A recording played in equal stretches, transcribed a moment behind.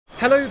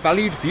Hello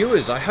valued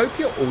viewers, I hope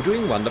you're all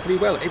doing wonderfully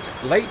well. It's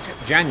late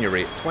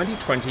January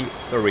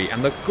 2023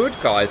 and the good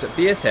guys at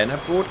VSN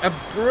have brought a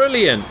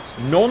brilliant,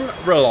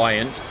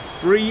 non-reliant,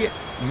 free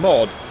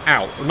mod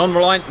out.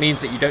 Non-reliant means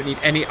that you don't need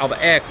any other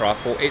aircraft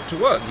for it to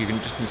work. You can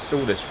just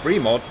install this free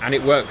mod and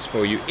it works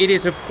for you. It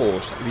is of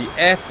course the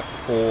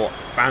F-4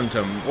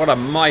 Phantom. What a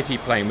mighty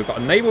plane. We've got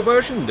a naval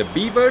version, the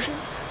B version,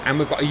 and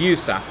we've got a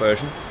USAF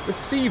version, the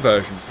C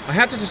version. I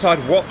had to decide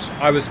what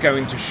I was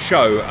going to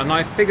show, and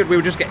I figured we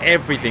would just get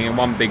everything in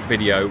one big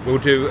video. We'll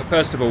do,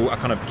 first of all, a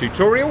kind of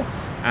tutorial,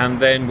 and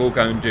then we'll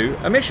go and do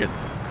a mission.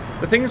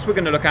 The things we're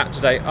going to look at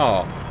today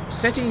are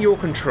setting your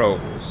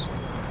controls,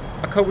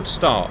 a cold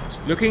start,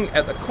 looking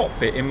at the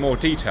cockpit in more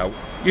detail,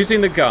 using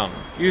the gun,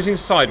 using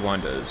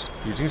sidewinders,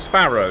 using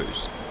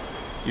sparrows,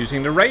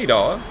 using the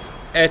radar,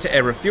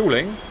 air-to-air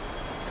refueling,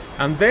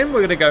 and then we're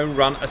going to go and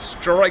run a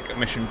strike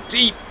mission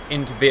deep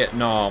into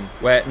Vietnam,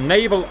 where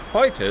naval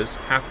fighters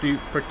have to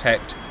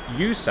protect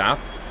USAF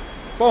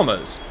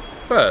bombers.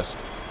 First,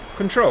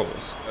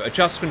 controls.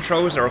 Adjust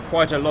controls, there are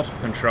quite a lot of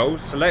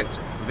controls. Select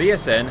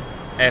VSN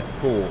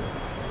F4.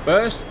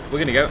 First, we're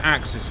going to go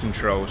axis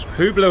controls.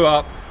 Who blew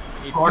up?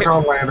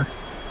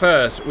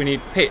 First, we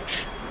need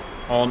pitch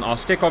on our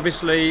stick,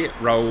 obviously.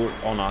 Roll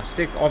on our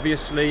stick,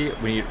 obviously.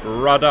 We need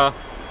rudder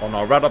on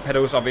our rudder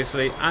pedals,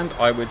 obviously. And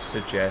I would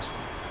suggest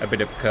a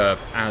bit of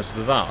curve as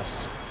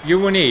thus. You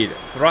will need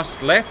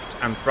thrust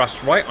left and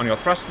thrust right on your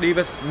thrust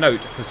levers. Note,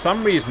 for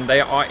some reason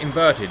they are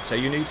inverted, so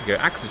you need to go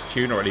axis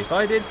tune, or at least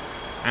I did,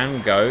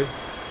 and go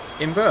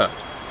invert.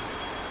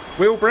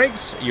 Wheel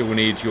brakes, you will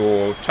need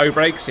your toe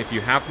brakes if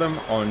you have them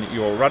on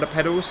your rudder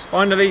pedals.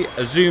 Finally,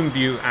 a zoom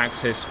view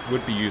axis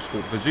would be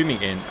useful for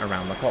zooming in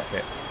around the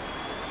cockpit.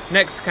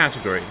 Next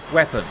category,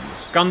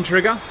 weapons. Gun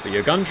trigger for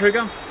your gun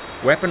trigger.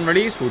 Weapon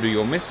release will do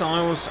your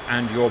missiles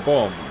and your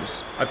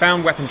bombs. I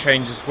found weapon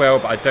change as well,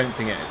 but I don't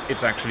think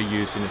it's actually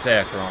used in this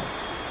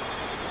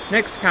aircraft.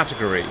 Next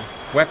category,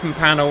 weapon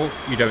panel,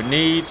 you don't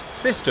need.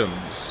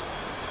 Systems.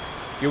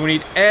 You will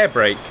need air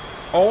brake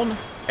on,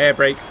 air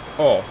brake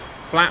off.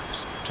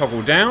 Flaps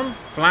toggle down,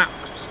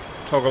 flaps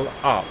toggle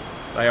up.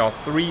 They are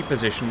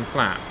 3-position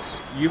flaps.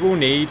 You will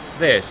need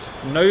this,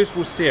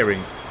 noseable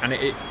steering, and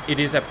it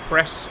is a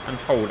press and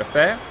hold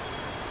affair.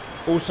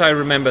 Also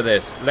remember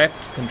this,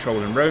 left control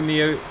and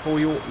Romeo for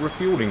your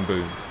refueling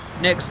boom.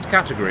 Next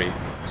category,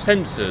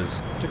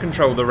 sensors to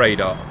control the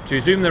radar.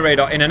 To zoom the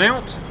radar in and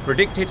out,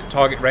 predicted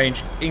target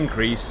range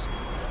increase,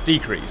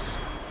 decrease.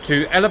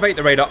 To elevate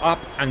the radar up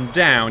and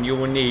down, you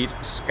will need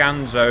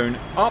scan zone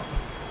up,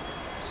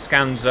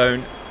 scan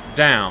zone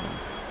down.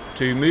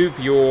 To move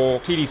your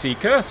TDC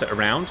cursor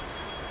around,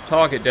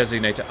 target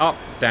designator up,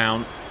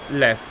 down,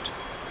 left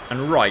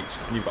and right.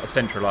 And you've got to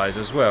centralize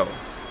as well.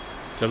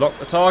 To lock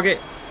the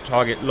target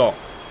lock.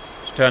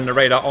 To turn the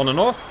radar on and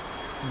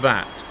off,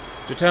 that.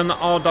 To turn the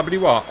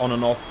RWR on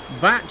and off,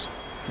 that.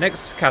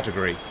 Next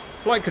category,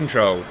 flight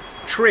control.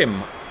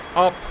 Trim,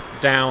 up,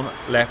 down,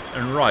 left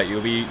and right.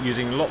 You'll be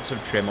using lots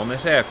of trim on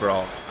this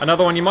aircraft.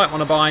 Another one you might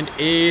want to bind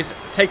is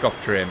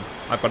takeoff trim.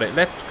 I've got it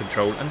left,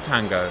 control and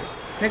tango.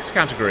 Next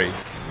category,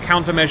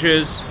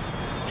 countermeasures,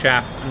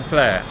 chaff and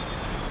flare.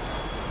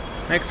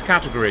 Next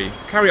category,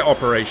 carrier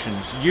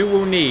operations. You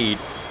will need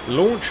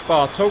launch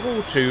bar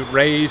toggle to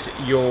raise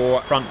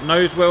your front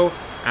nose wheel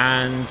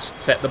and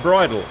set the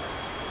bridle.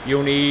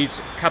 You'll need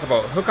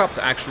catapult hookup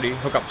to actually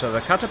hook up to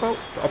the catapult.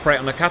 To operate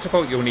on the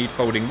catapult, you'll need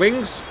folding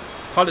wings.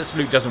 Pilot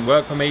salute doesn't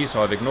work for me,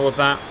 so I've ignored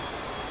that.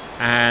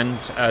 And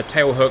a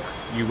tail hook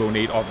you will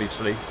need,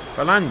 obviously,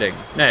 for landing.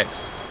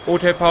 Next,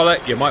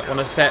 autopilot you might want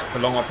to set for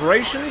long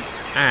operations,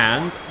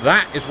 and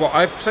that is what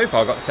I've so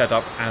far got set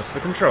up as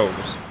the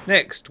controls.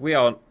 Next, we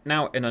are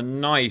now in a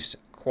nice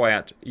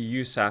quiet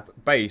USAF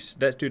base.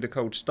 Let's do the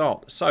cold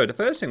start. So the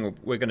first thing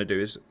we're going to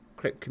do is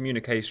click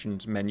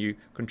communications menu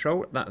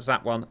control. That's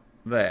that one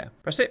there.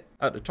 Press it.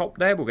 At the top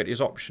there we'll get these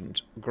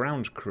options.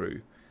 Ground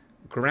crew,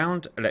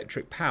 ground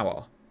electric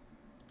power,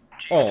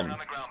 on,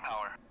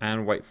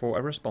 and wait for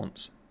a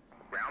response.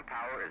 Ground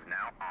power is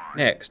now on.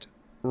 Next,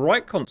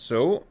 right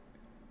console,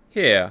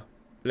 here,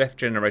 left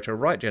generator,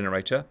 right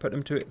generator, put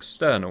them to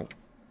external.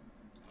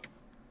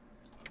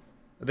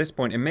 At this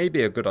point, it may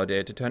be a good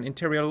idea to turn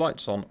interior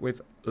lights on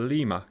with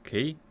Lima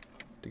key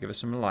to give us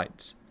some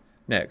lights.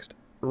 Next,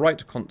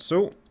 right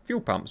console,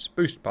 fuel pumps,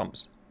 boost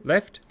pumps,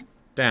 left,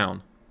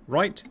 down,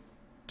 right,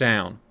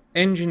 down.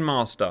 Engine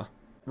master,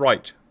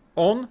 right,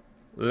 on,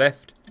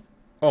 left,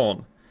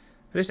 on.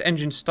 For this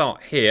engine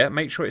start here,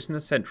 make sure it's in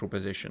the central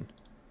position.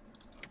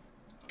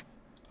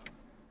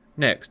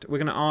 Next, we're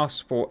going to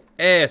ask for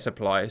air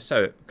supply,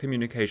 so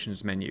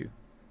communications menu,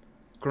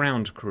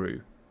 ground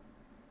crew.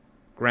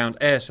 Ground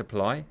air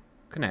supply,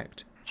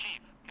 connect.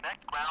 Chief,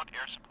 connect ground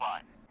air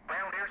supply.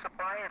 Ground air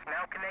supply is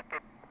now connected.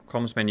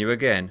 Comms menu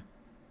again.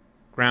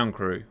 Ground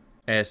crew,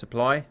 air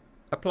supply,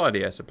 apply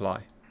the air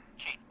supply.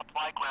 Chief,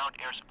 apply ground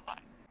air supply.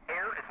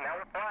 Air is now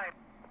applied.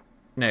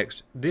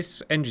 Next,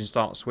 this engine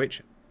start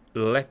switch,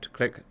 left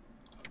click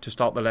to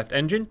start the left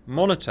engine.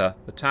 Monitor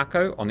the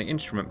tacho on the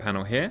instrument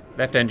panel here.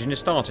 Left engine is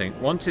starting.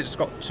 Once it's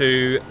got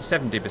to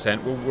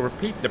 70%, we'll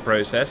repeat the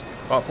process,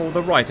 but for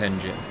the right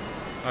engine.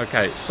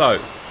 Okay, so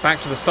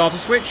back to the starter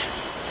switch.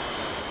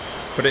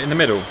 Put it in the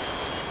middle.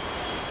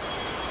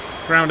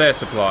 Ground air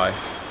supply.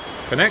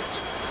 Connect.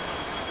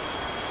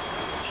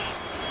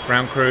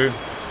 Ground crew.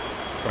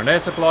 Ground air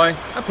supply.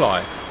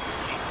 Apply.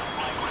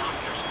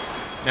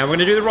 Now we're going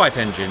to do the right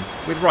engine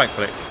with right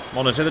click.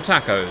 Monitor the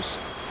tachos.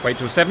 Wait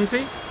till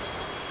 70.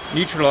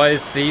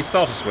 Neutralize the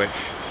starter switch.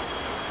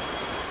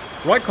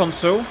 Right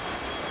console.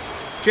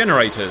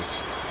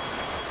 Generators.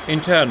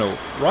 Internal.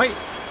 Right.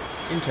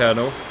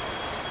 Internal.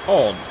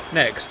 On.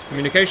 Next.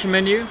 Communication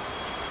menu.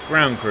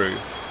 Ground crew.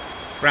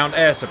 Ground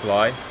air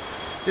supply.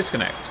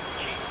 Disconnect.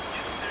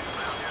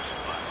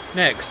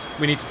 Next,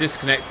 we need to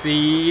disconnect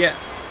the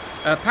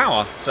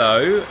power.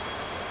 So,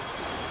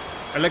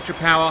 electric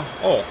power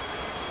off.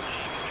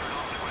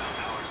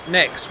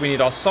 Next, we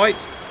need our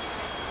sight.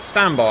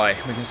 Standby.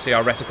 We can see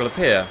our reticle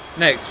appear.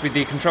 Next, with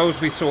the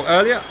controls we saw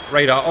earlier,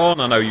 radar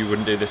on. I know you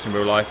wouldn't do this in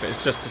real life, but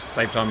it's just to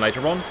save time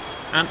later on.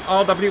 And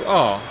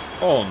RWR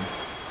on.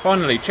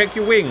 Finally, check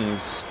your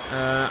wings.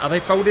 Are they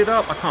folded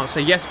up? I can't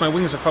say. Yes, my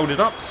wings are folded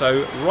up.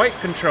 So, right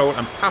control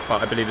and Papa,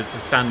 I believe, is the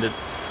standard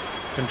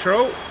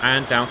control,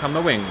 and down come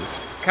the wings.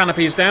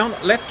 Canopies down,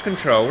 left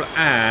control,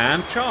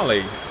 and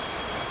Charlie.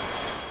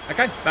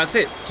 Okay, that's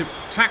it. To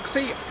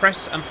taxi,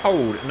 press and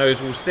hold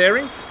nose wheel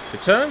steering to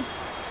turn,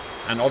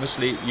 and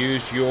obviously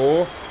use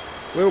your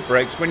wheel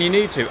brakes when you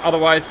need to.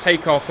 Otherwise,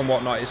 takeoff and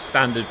whatnot is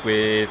standard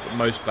with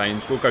most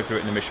planes. We'll go through it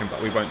in the mission,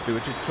 but we won't do a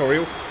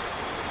tutorial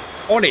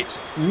on it.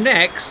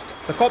 Next,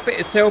 the cockpit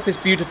itself is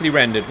beautifully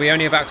rendered. We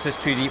only have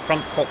access to the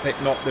front cockpit,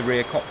 not the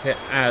rear cockpit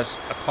as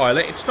a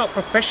pilot. It's not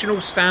professional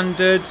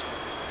standards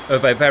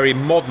of a very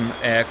modern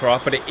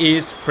aircraft, but it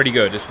is pretty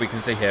good, as we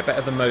can see here,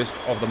 better than most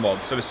of the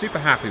mods. So we're super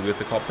happy with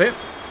the cockpit.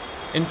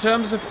 In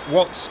terms of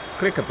what's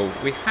clickable,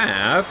 we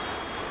have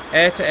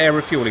air-to-air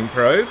refueling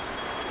probe,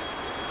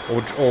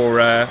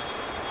 or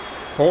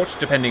port,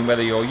 depending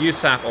whether you're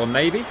USAF or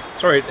Navy.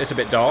 Sorry, it's a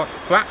bit dark.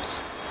 Flaps,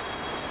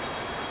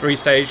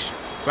 3-stage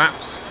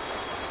flaps,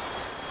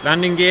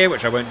 landing gear,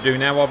 which I won't do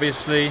now,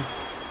 obviously.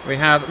 We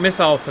have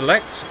missile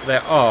select.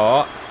 There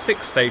are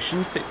 6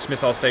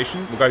 missile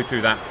stations. We'll go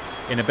through that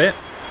in a bit.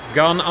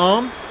 Gun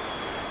arm.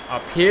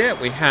 Up here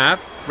we have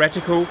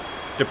reticle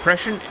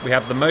depression. We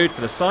have the mode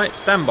for the sight.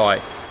 Standby.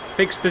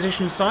 Fixed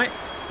position sight.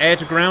 Air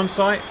to ground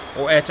sight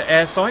or air to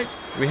air sight.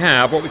 We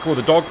have what we call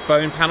the dog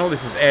bone panel.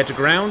 This is air to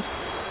ground.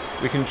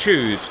 We can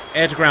choose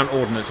air to ground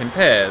ordnance in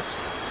pairs,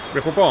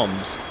 ripple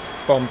bombs,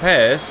 bomb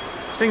pairs,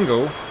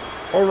 single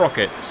or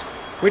rockets.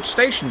 Which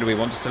station do we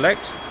want to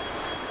select?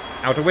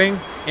 Outer wing,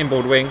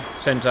 inboard wing,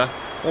 center,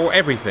 or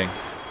everything.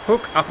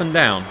 Hook up and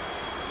down.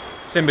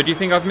 Simba, do you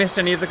think I've missed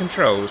any of the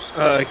controls?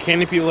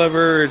 Canopy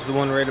lever is the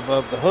one right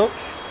above the hook.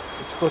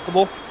 It's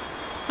clickable.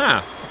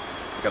 Ah,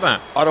 look at that.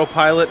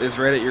 Autopilot is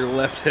right at your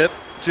left hip.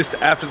 Just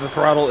after the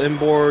throttle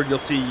inboard, you'll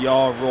see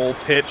yaw, roll,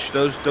 pitch.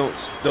 Those don't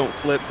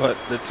flip, but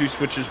the 2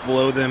 switches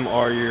below them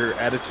are your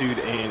attitude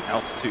and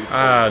altitude.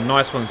 Ah,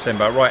 nice one,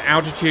 Simba. Right,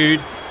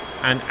 altitude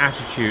and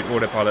attitude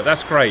autopilot.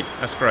 That's great.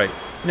 That's great.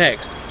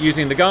 Next,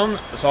 using the gun,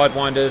 the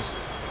sidewinders,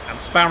 and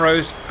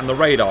sparrows, and the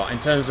radar. In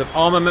terms of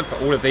armament for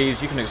all of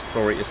these, you can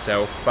explore it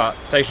yourself. But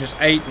stations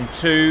 8 and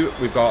 2,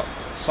 we've got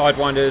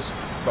sidewinders,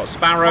 we've got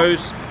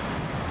sparrows,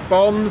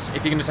 bombs. If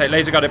you're going to take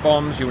laser guided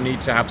bombs, you'll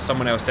need to have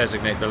someone else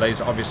designate the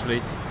laser,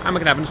 obviously. And we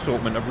can have an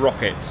assortment of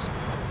rockets.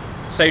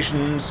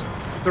 Stations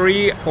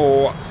 3,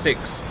 4,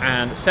 6,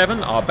 and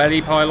 7 are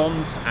belly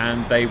pylons,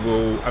 and they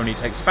will only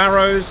take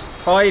sparrows.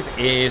 5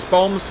 is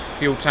bombs,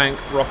 fuel tank,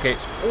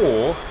 rocket,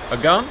 or a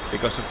gun,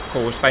 because of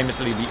course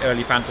famously the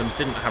early Phantoms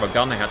didn't have a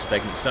gun, they had to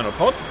take an external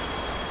pod,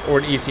 or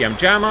an ECM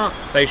jammer.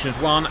 Stations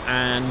 1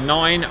 and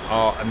 9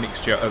 are a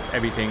mixture of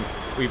everything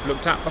we've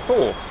looked at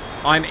before.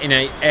 I'm in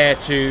a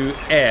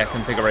air-to-air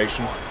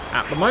configuration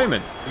at the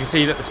moment. You can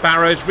see that the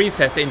sparrows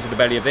recess into the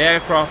belly of the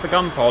aircraft. The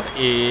gun pod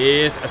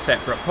is a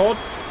separate pod.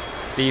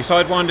 The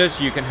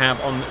sidewinders you can have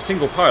on a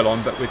single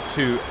pylon, but with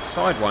 2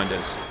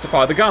 sidewinders. To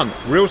fire the gun,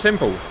 real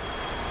simple.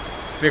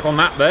 Click on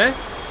that there.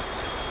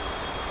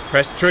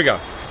 Press trigger.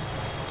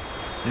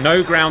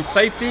 No ground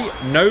safety,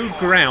 no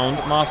ground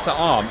master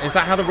arm. Is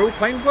that how the real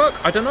plane work?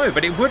 I don't know,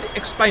 but it would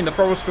explain the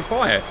forest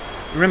fire.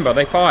 Remember,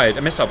 they fired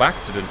a missile by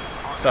accident.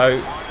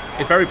 So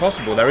it's very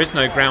possible there is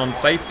no ground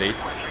safety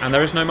and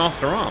there is no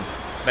master arm.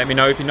 Let me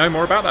know if you know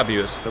more about that,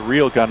 viewers. The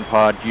real gun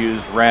pod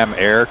used ram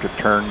air to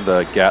turn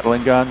the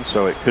Gatling gun,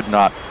 so it could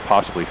not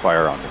possibly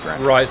fire on the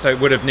ground. Right, so it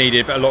would have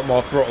needed a lot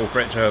more throttle for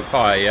it to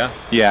fire, yeah?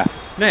 Yeah.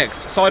 Next,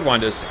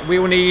 sidewinders. We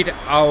will need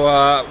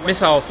our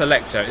missile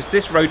selector. It's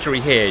this rotary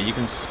here. You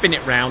can spin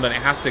it round and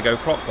it has to go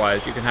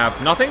clockwise. You can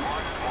have nothing.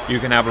 You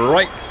can have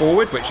right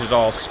forward, which is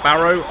our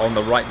sparrow on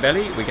the right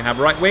belly. We can have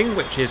right wing,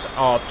 which is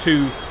our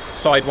 2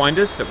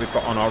 sidewinders that we've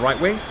got on our right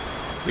wing.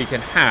 We can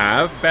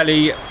have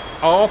belly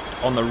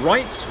aft on the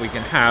right. We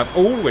can have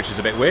all, which is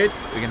a bit weird.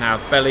 We can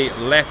have belly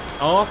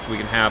left aft. We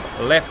can have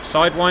left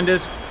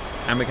sidewinders.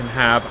 And we can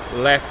have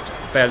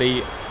left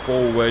belly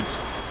forward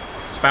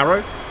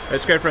Sparrow.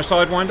 Let's go for a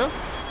Sidewinder.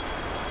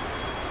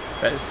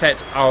 Let's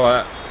set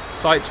our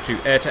sight to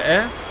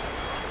air.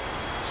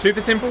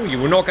 Super simple. You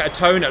will not get a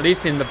tone, at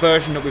least in the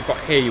version that we've got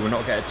here, you will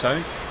not get a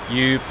tone.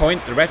 You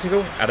point the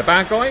reticle at a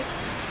bad guy.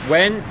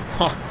 When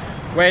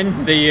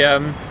the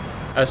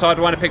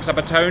Sidewinder picks up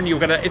a tone, you'll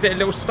get a... Is it a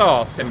little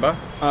star, Simba?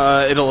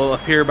 It'll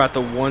appear about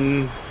the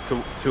 1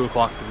 to 2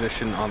 o'clock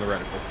position on the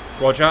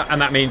reticle. Roger,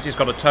 and that means it's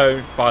got a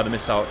tone via the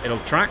missile. It'll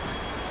track.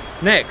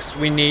 Next,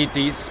 we need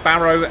the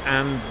Sparrow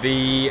and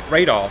the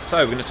radar. So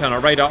we're going to turn our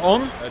radar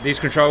on. These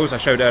controls I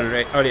showed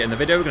earlier in the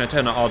video. We're going to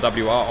turn our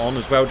RWR on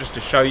as well, just to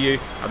show you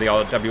how the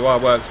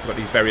RWR works. We've got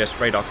these various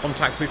radar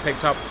contacts we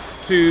picked up.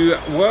 To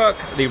work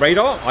the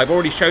radar, I've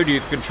already showed you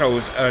the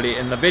controls earlier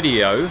in the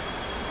video.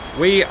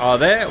 We are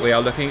there. We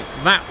are looking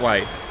that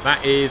way.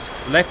 That is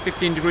left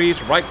 15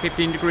 degrees, right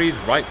 15 degrees,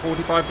 right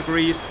 45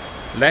 degrees,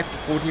 left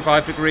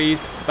 45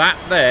 degrees. That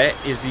there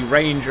is the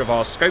range of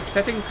our scope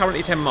setting,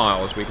 currently 10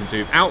 miles. We can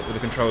zoom out with the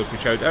controls we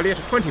showed earlier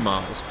to 20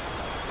 miles,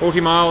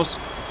 40 miles,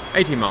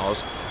 80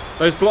 miles.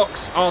 Those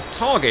blocks are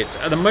targets.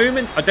 At the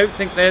moment, I don't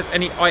think there's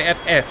any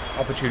IFF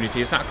opportunity.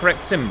 Is that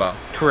correct, Simba?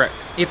 Correct.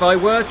 If I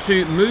were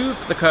to move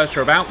the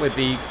cursor about with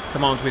the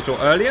commands we saw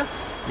earlier,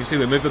 you see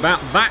we move about.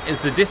 That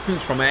is the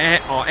distance from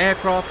our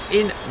aircraft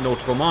in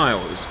nautical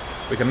miles.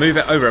 We can move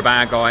it over a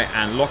bad guy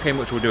and lock him,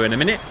 which we'll do in a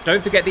minute.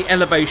 Don't forget the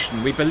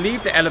elevation. We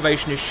believe the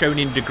elevation is shown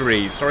in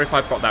degrees. Sorry if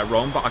I've got that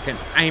wrong, but I can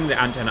aim the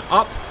antenna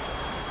up,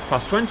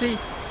 plus 20,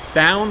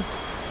 down,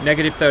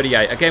 negative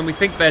 38. Again, we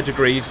think they're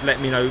degrees. Let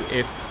me know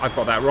if I've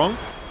got that wrong.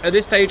 At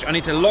this stage, I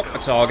need to lock a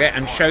target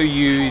and show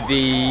you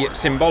the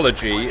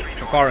symbology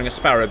for firing a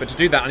Sparrow. But to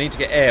do that, I need to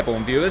get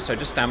airborne viewers. So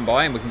just stand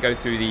by and we can go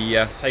through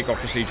the takeoff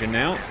procedure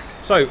now.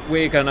 So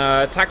we're going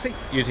to taxi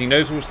using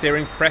nose wheel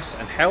steering, press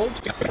and held.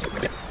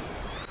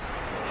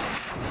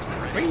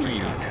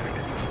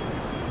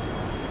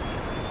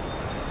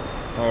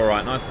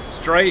 Alright, nice and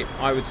straight.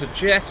 I would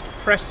suggest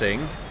pressing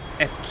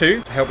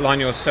F2 to help line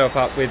yourself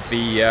up with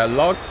the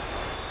log.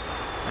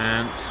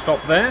 And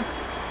stop there.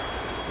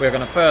 We're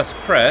going to first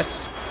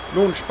press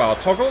launch bar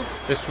toggle.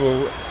 This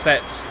will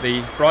set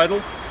the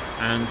bridle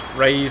and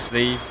raise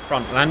the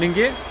front landing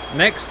gear.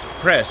 Next,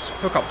 press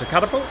hook up to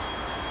catapult.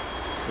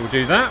 We'll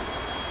do that.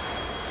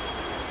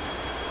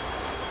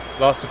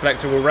 Last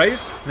deflector will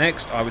raise.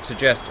 Next, I would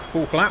suggest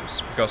full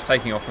flaps, because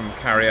taking off from a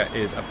carrier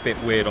is a bit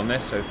weird on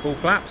this, so full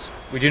flaps.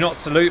 We do not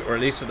salute, or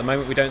at least at the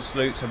moment we don't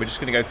salute, so we're just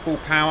going to go full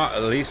power,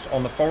 at least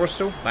on the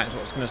Forrestal. That's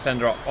what's going to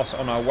send us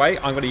on our way.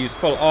 I'm going to use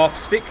full aft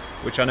stick,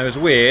 which I know is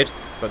weird,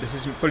 but this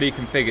isn't fully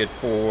configured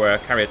for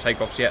carrier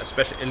takeoffs yet,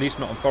 especially at least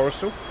not on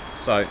Forrestal.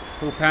 So,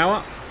 full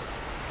power.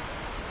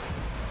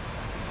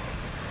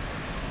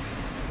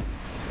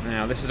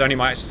 Now, this is only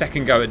my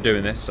second go at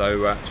doing this,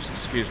 so just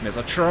excuse me as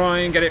I try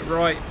and get it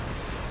right.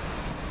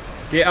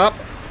 Get up.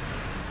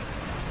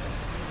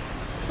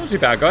 Not too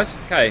bad, guys.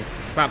 Okay,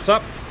 flaps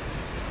up.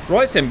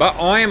 Right, Simba,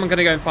 I am going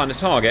to go and find a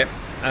target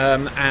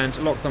and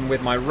lock them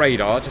with my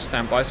radar. Just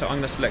stand by. So I'm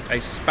going to select a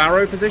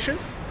Sparrow position.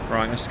 Right,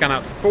 I'm going to scan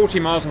out to 40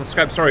 miles on the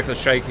scope. Sorry for the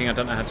shaking. I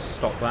don't know how to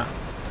stop that.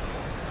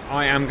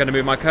 I am going to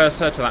move my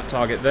cursor to that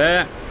target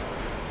there.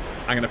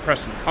 I'm going to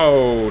press and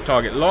hold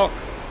target lock.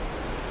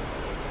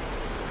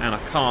 And I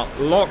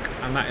can't lock,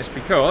 and that is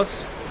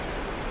because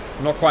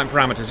I'm not quite in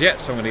parameters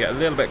yet, so I'm going to get a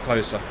little bit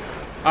closer.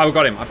 Oh, I've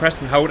got him. I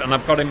pressed and hold, and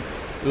I've got him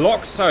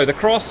locked. So the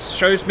cross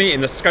shows me in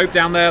the scope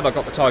down there that I've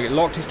got the target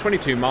locked. He's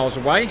 22 miles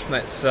away.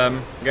 Let's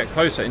get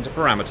closer into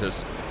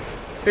parameters.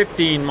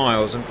 15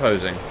 miles and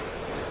closing.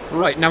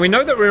 Right, now we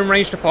know that we're in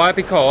range to fire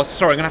because...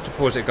 Sorry, I'm going to have to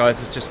pause it, guys.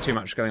 There's just too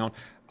much going on.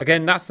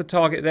 Again, that's the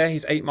target there.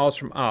 He's 8 miles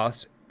from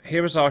us.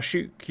 Here is our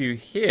shoot queue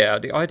here.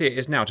 The idea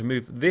is now to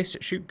move this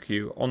shoot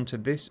queue onto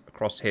this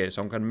across here.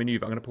 So I'm going to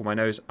maneuver. I'm going to pull my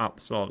nose up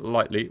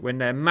slightly. When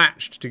they're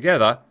matched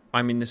together,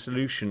 I'm in the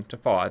solution to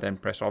fire. Then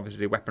press,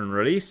 obviously, weapon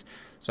release.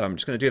 So I'm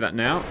just going to do that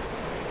now.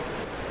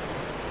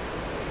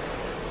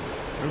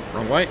 Oh,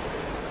 wrong way.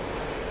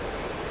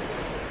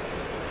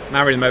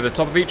 Marry them over the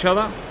top of each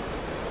other.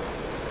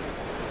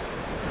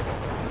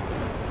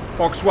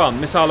 Fox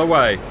 1, missile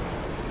away.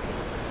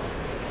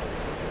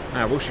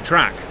 Now, will she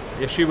track?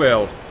 Yes, she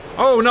will.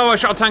 Oh, no, I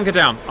shot a tanker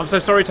down. I'm so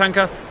sorry,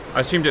 tanker.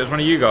 I assumed it was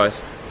one of you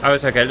guys. Oh,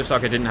 it's okay. It looks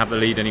like I didn't have the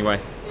lead anyway.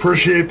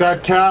 Appreciate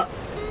that, Cap.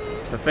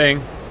 It's a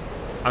thing.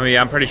 I mean,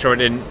 I'm pretty sure it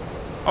didn't.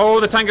 Oh,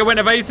 the tanker went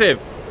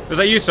evasive. Was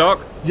that you, Sock?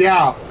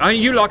 Yeah. I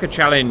mean, you like a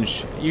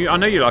challenge. I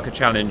know you like a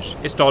challenge.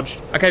 It's dodged.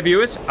 Okay,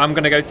 viewers, I'm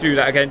going to go through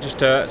that again. Just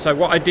so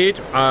what I did,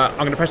 I'm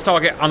going to press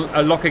target,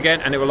 lock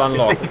again, and it will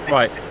unlock.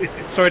 Right.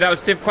 Sorry, that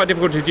was quite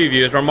difficult to do,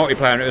 viewers. We're on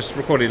multiplayer, and it was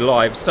recorded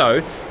live.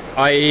 So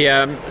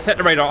I set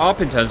the radar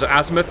up in terms of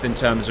azimuth, in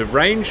terms of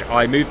range.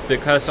 I moved the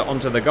cursor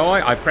onto the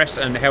guy. I pressed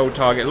and held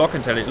target lock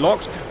until it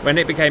locked. When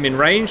it became in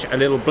range, a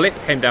little blip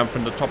came down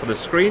from the top of the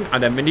screen. I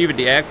then maneuvered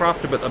the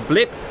aircraft to put the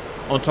blip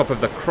on top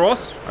of the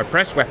cross. I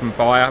pressed weapon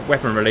fire,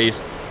 weapon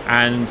release,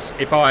 and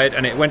it fired,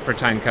 and it went for a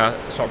tanker,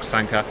 Sock's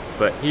tanker,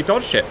 but he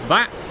dodged it.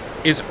 That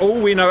is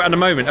all we know at the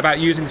moment about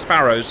using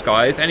Sparrows,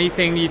 guys.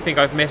 Anything you think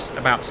I've missed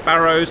about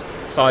Sparrows,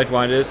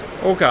 Sidewinders,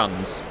 or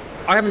guns?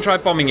 I haven't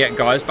tried bombing yet,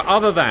 guys, but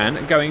other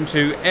than going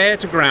to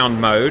air-to-ground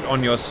mode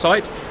on your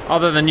site,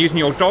 other than using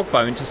your dog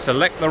bone to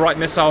select the right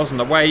missiles and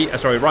the way,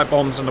 right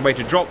bombs and the way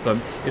to drop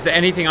them, is there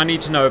anything I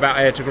need to know about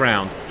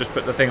air-to-ground? Just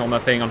put the thing on the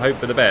thing and hope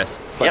for the best.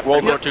 It's like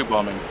World War II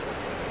bombing.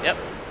 Yep.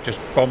 Just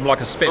bomb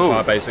like a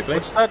Spitfire, basically.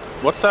 What's that?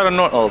 What's that?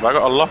 Oh, I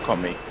got a lock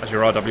on me. That's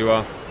your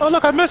RWR. Oh,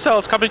 look, I have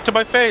missiles coming to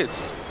my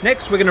face.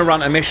 Next, we're going to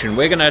run a mission.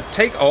 We're going to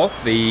take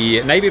off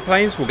the Navy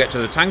planes. We'll get to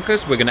the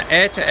tankers. We're going to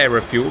air-to-air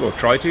refuel, or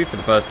try to, for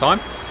the first time.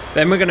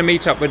 Then we're going to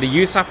meet up with the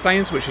USAF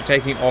planes, which are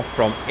taking off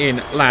from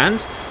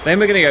inland. Then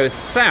we're going to go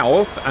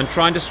south and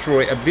try and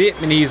destroy a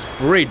Vietnamese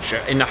bridge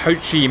in the Ho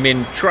Chi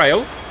Minh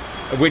Trail,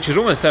 which is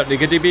almost certainly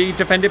going to be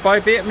defended by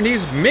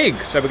Vietnamese MiG.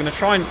 So we're going to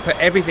try and put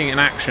everything in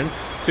action.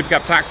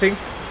 Supercap taxi.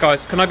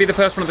 Guys, can I be the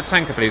first one at the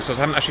tanker, please? Because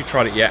I haven't actually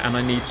tried it yet, and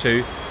I need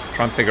to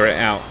try and figure it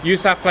out.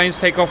 USAF planes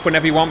take off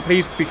whenever you want.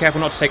 Please be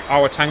careful not to take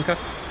our tanker.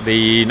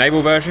 The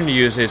naval version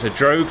uses a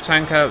drogue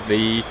tanker.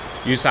 The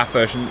USAF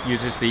version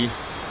uses the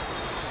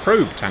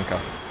probe tanker.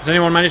 Has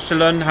anyone managed to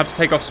learn how to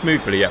take off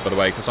smoothly yet, by the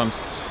way? Because I'm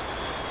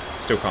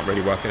still can't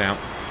really work it out.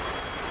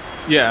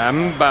 Yeah,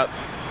 I'm about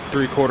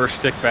 3/4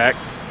 stick back.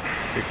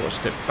 3/4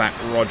 stick back,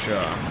 roger.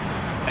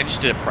 I just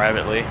did it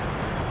privately.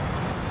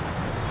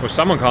 Well,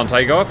 someone can't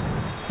take off.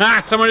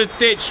 Ah, someone just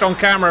ditched on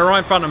camera right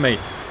in front of me.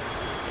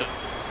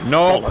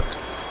 No.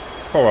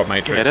 Poor old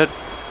Matrix. Get it.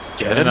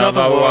 Get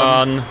another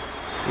one.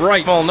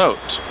 Right. Small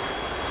note.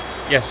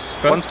 Yes,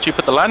 but Once you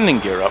put the landing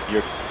gear up,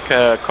 your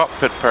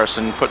cockpit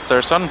person puts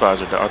their sun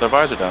visor down, or their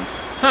visor down.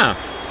 Huh.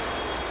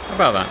 How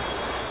about that?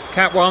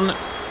 Cat 1,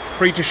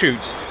 free to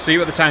shoot. See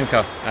you at the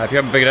tanker. If you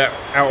haven't figured it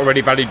out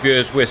already, valued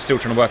viewers, we're still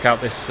trying to work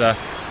out this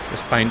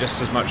this plane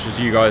just as much as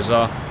you guys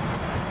are.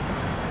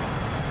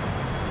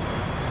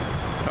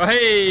 Oh,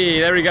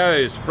 hey, there he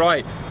goes.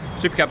 Right,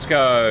 supercaps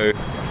go.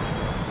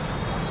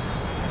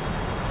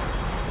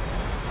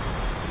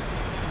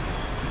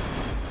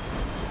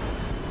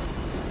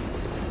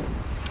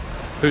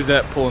 Who's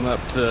that pulling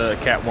up to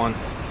Cat 1?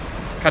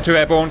 Cat 2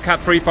 airborne,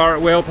 Cat 3 fire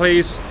at will,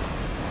 please.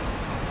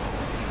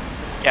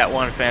 Cat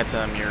 1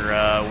 Phantom, your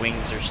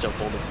wings are still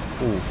folded.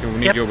 Ooh, you'll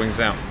need your wings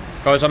out.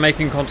 Guys, I'm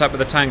making contact with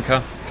the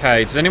tanker.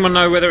 Okay, does anyone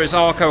know whether it's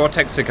Arco or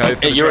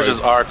Texaco? Yours is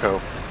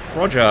Arco.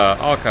 Roger,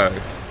 Arco.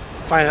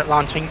 Pilot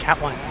launching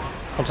Cat 1.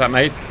 Contact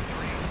made.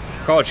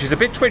 God, she's a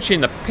bit twitchy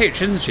in the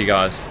pitch, isn't she,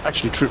 guys?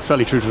 Actually,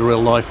 fairly true to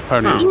real life,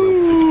 apparently. As well.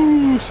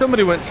 Ooh,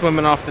 somebody went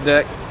swimming off the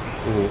deck.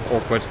 Ooh,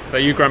 awkward. So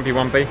you, Grumpy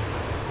 1B?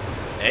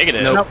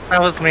 Negative. Nope,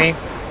 that was me.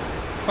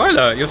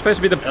 Tyler, you're supposed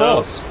to be the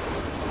boss.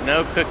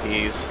 No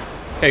cookies.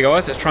 Okay,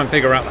 guys, let's try and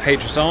figure out the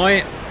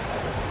HSI.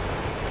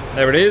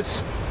 There it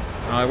is.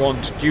 I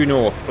want due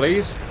north,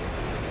 please.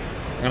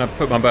 I'm going to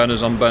put my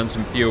burners on, burn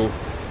some fuel.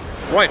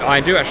 Right, I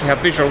do actually have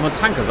visual on the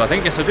tankers, I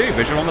think. Yes, I do.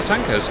 Visual on the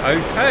tankers.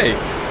 Okay.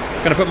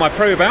 Going to put my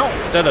probe out.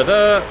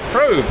 Da-da-da.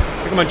 Probe.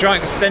 Look at my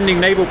giant extending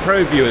naval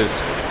probe, viewers.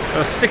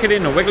 Going to stick it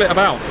in and wiggle it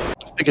about.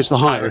 I think it's the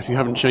higher if you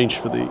haven't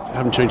changed the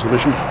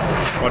mission.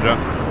 Roger.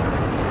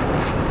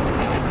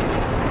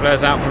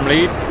 Flares out from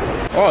lead.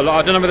 Oh,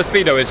 I don't know where the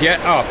speedo is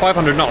yet. Ah,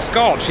 500 knots.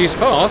 God, she's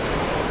fast.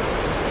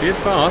 She is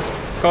fast.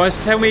 Guys,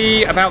 tell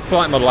me about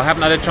flight model. I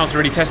haven't had a chance to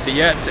really test it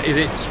yet.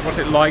 What's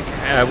it like?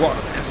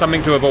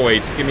 Something to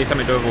avoid. Give me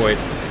something to avoid.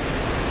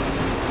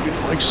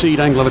 Exceed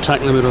angle of attack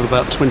limit of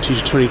about 20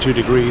 to 22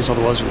 degrees,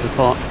 otherwise you'll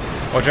depart.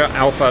 Roger,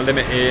 alpha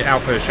limit,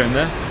 alpha is shown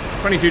there.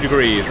 22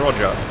 degrees,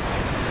 roger.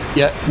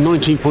 Yeah,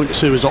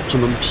 19.2 is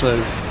optimum, so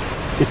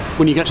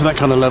when you get to that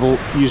kind of level,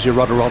 use your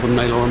rudder rather than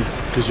aileron,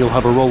 because you'll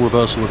have a roll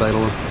reversal with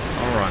aileron.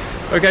 Alright.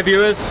 Okay,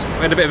 viewers,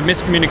 we had a bit of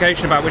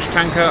miscommunication about which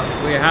tanker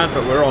we had,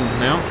 but we're on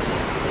now.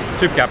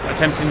 Supercap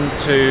attempting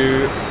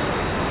to...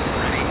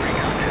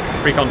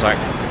 Pre-contact.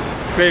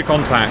 Clear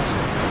contact.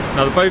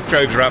 Now, both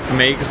drogues are out for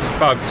me because it's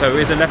bugged, so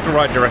is it left or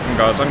right, do you reckon,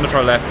 guys? I'm going to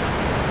try left.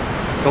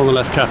 Go on the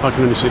left, Cap, I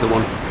can only see the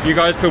one. You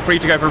guys feel free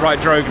to go for right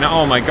drogue now.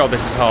 Oh my god,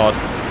 this is hard.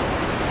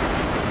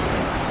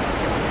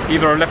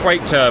 Either a left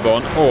wake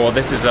turbine, or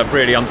this is a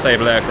really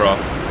unstable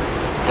aircraft.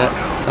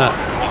 Yeah.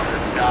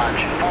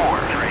 Dodge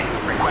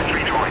 4-3. Request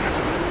rejoin.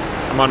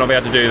 I might not be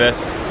able to do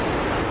this.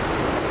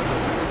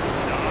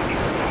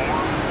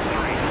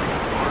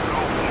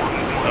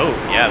 Oh,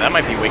 yeah, that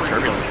might be wake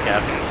turbulence,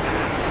 Cap.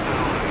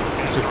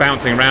 It's just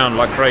bouncing around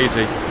like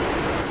crazy.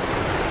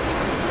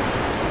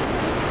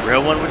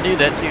 Real one would do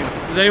that too.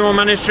 Does anyone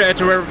manage to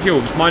air-to-air fuel?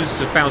 Because mine is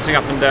just bouncing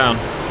up and down.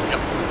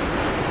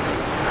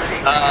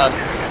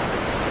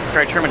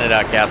 Try trimming it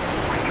out, Cap.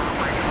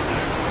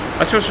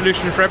 That's your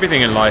solution for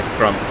everything in life,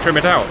 Grump. Trim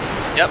it out.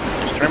 Yep,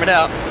 just trim it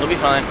out. It'll be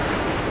fine.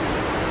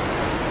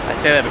 I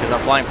say that because I'm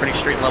flying pretty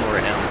straight and level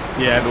right now.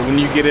 Yeah, but when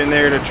you get in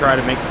there to try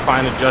to make the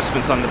fine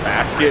adjustments on the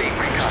basket,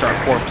 you start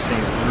porpoising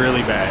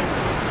really bad.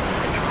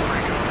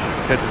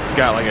 Because it's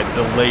got like a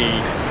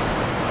delayed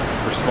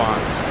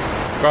response.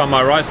 Well,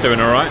 my right's doing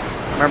alright.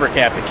 Remember,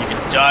 Cap, if you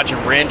can dodge a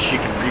wrench, you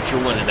can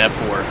refuel in an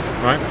F-4.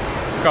 Right.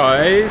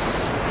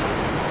 Guys,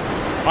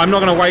 I'm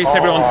not going to waste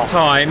everyone's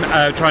time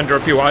trying to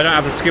refuel. I don't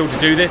have the skill to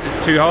do this. It's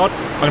too hard.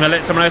 I'm going to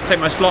let someone else take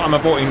my slot. I'm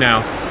aborting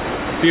now.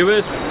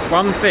 Viewers,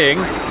 one thing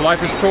life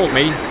has taught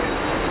me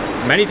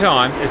many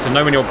times is to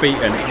know when you're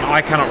beaten.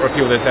 I cannot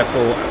refuel this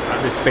F4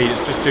 at this speed.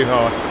 It's just too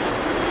hard.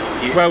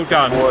 Well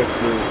done.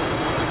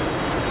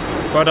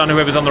 Well done,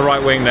 whoever's on the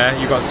right wing there.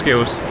 You got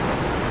skills.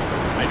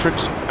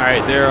 Matrix. All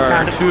right, there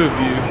are two of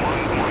you.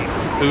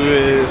 Who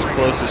is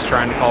closest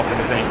trying to call for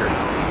the tanker?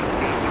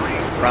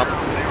 Rump.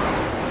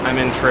 I'm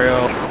in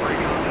trail.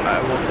 I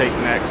will take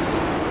next.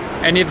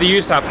 Any of the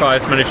USAF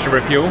guys managed to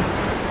refuel?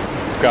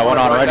 Got one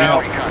on right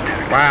now.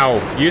 Wow,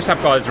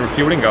 USAF guys are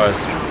refueling, guys.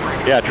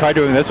 Yeah, try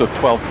doing this with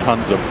 12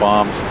 tons of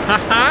bombs.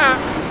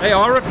 Haha! They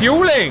are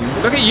refueling!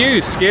 Look at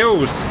you,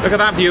 skills! Look at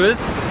that,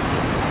 viewers!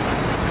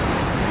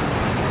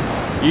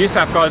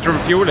 USAF guys are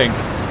refueling.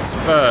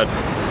 Bird.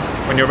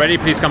 When you're ready,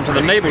 please come to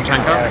the naval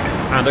tanker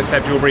and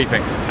accept your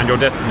briefing and your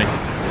destiny.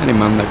 Any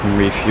man that can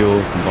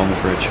refuel can bomb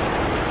the bridge.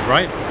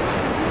 Right?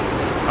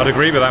 I'd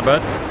agree with that,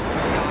 Bird.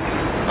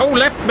 Oh,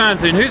 left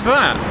man's in. Who's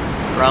that?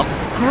 Rump.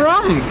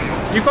 Grump!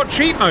 You've got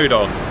cheat mode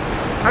on.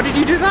 How did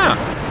you do that?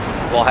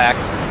 Wall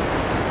hacks.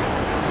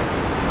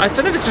 I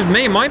don't know if it's just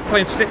me. My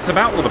plane slips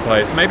about all the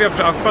place. Maybe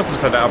I must have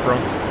set that up wrong.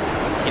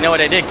 You know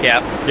what I did,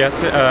 Cap?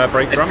 Yes,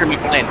 break I Grump. turned me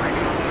plane.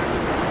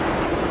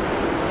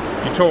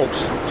 You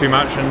talked too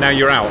much and now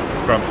you're out,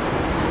 Grump.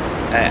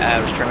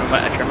 I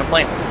trimmed my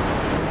plane.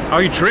 Oh,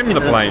 you trimmed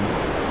the plane?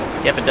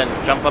 Yep, it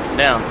doesn't jump up and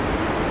down.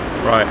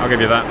 Right, I'll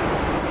give you that.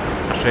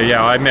 Actually,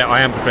 yeah, I admit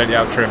I am completely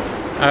out trim.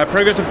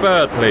 Progress of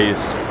Bird,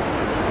 please.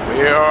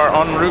 We are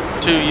en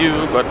route to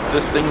you, but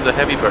this thing's a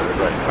heavy bird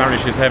right now. Apparently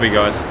she's heavy,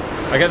 guys.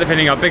 I get the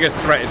feeling our biggest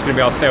threat is going to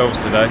be ourselves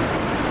today.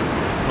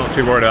 Not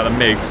too worried about the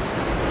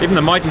MiGs. Even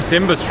the mighty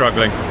Simba's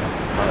struggling.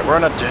 Alright, we're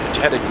on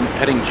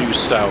heading due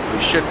south.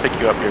 We should pick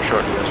you up here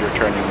shortly as you're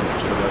turning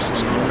to the west.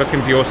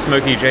 Looking for your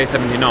smoky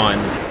J79s.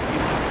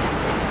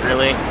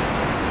 Really?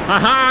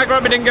 Haha,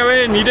 Grubby didn't go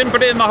in. You didn't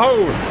put it in the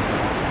hole.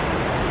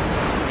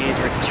 He's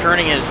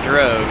returning his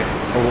drogue.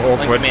 Oh,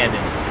 awkward. Uncommanded.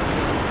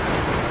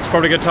 It's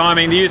probably good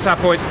timing. The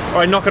USAF boys. All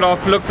right, knock it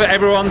off. Look for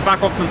everyone.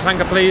 Back off from the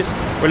tanker, please.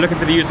 We're looking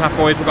for the USAF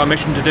boys. We've got a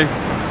mission to do.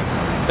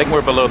 I think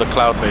we're below the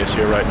cloud base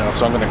here right now,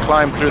 so I'm going to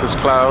climb through this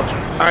cloud.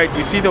 All right,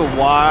 you see the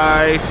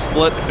Y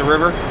split at the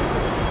river?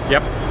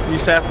 Yep.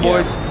 USAF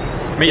boys?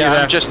 Meet you Yeah,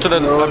 there. I'm just to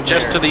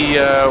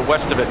the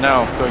west of it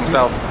now, going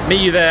south.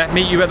 Meet you there.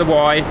 Meet you at the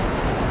Y.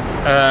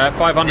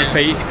 500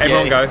 feet.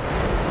 Everyone go.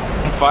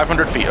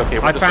 500 feet. Okay,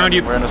 we're I found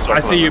you. We're in a circle I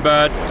see you, of it.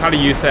 Bird. Tally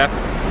USAF.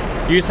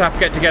 USAF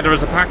get together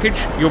as a package.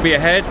 You'll be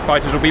ahead.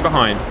 Fighters will be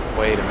behind.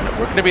 Wait a minute.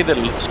 We're going to be the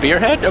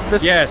spearhead of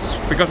this? Yes,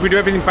 because we do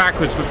everything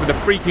backwards because we're the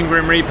freaking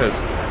Grim Reapers.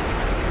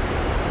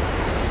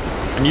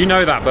 And you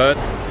know that, Bird.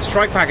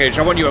 Strike package.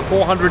 I want you at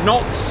 400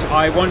 knots.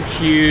 I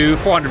want you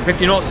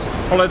 450 knots.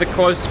 Follow the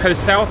coast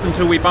south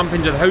until we bump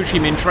into the Ho Chi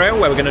Minh Trail,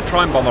 where we're going to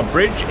try and bomb a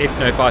bridge if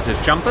no fighters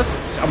jump us.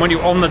 I want you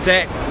on the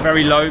deck,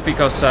 very low,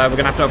 because we're going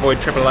to have to avoid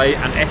AAA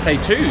and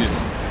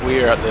SA2s.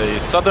 We are at the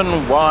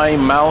southern Y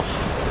mouth,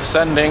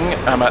 descending.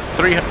 I'm at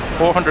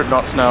 400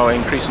 knots now,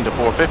 increasing to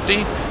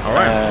 450. All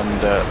right.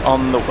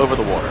 And over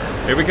the water.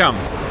 Here we come.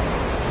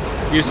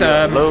 Use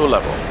Low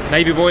level.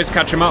 Navy boys,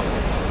 catch them up.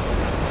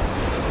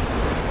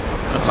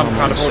 And some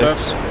kind of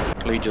orders.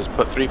 Lee just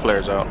put 3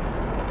 flares out.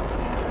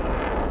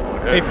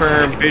 Hey,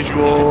 firm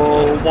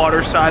visual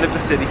water side of the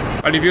city.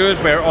 Only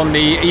viewers, we're on the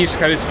east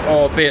coast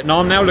of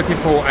Vietnam now, looking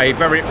for a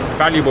very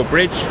valuable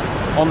bridge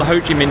on the Ho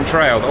Chi Minh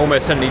Trail that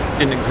almost certainly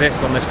didn't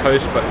exist on this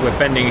coast, but we're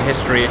bending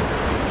history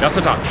just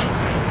a touch.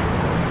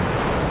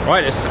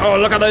 Right, oh,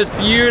 look at those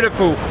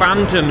beautiful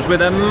Phantoms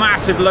with a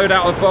massive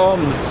loadout of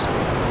bombs.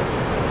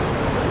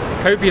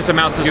 Copious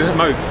amounts of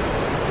smoke.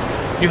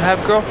 You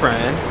have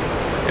girlfriend.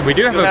 We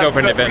do have a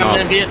girlfriend in Vietnam.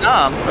 In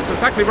Vietnam. That's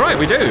exactly right,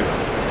 we do.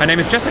 Her name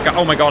is Jessica.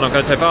 Oh my god, I'm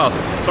going so fast.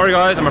 Sorry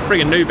guys, I'm a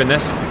friggin' noob in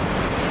this.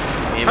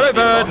 Hello,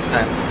 Bird.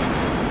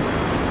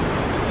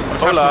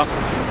 Hola.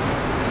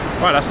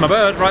 Right, that's my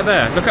Bird right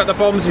there. Look at the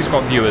bombs he's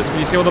got, viewers. Can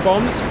you see all the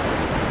bombs?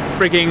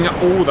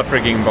 All the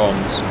frigging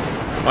bombs.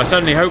 I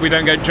certainly hope we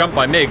don't get jumped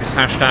by MiGs.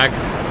 Hashtag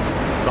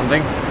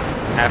something.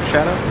 Half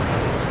shadow.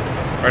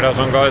 Radar's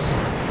on, guys.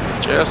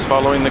 Just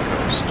following the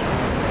coast.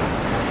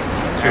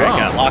 You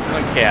Alright, are. got locked in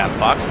the cab.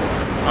 Box 4.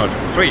 Oh,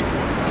 sweet.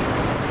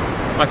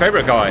 My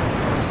favourite guy.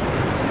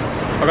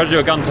 I've got to do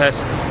a gun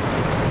test.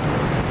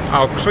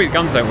 Oh, sweet,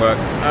 guns don't work.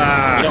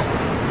 You don't,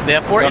 the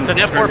F4, it's an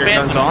F4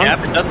 Phantom cap.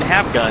 It doesn't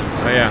have guns.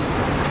 Oh yeah,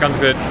 gun's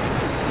good.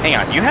 Hang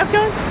on, you have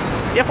guns?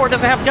 The F4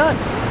 doesn't have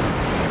guns.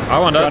 I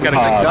want us.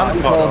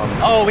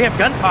 Oh, we have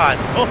gun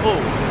pods. Oh,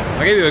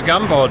 I gave you a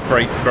gun pod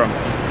break, Grump.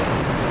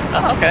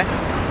 oh okay.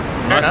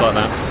 Nice like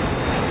that.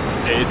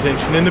 Pay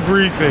attention in the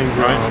briefing,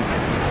 Right.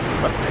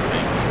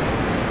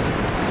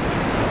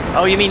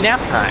 Oh, you mean nap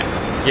time?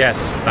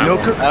 Yes. That No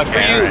one. cookies for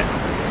Okay, you.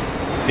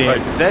 alright. Dan,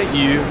 Right. is that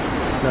you?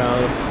 No,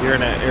 you're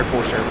in an Air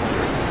Force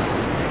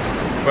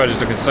airplane. Bird is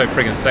looking so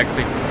friggin'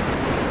 sexy.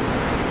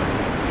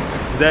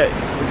 Is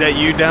that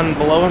you down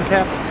below him,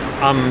 Cap?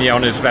 Yeah,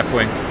 on his left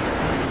wing.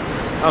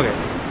 Okay.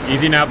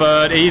 Easy now,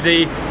 Bird.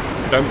 Easy.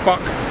 Don't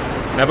buck.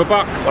 Never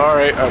buck.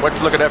 Sorry, I went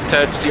to look at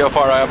F10 to see how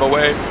far I have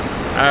away.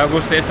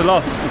 We'll see. It's the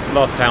last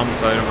town,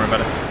 so don't worry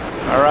about it.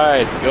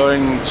 Alright,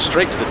 going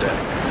straight to the deck.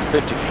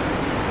 50 feet.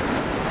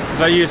 Is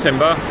that you,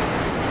 Simba?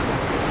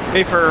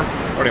 Hey, for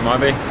What it might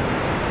be.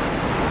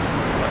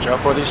 Watch out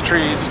for these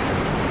trees.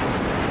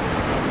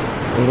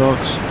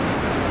 Bulldogs.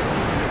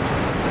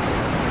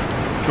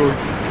 George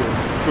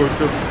of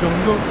the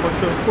jungle,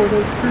 watch out for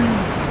the tree.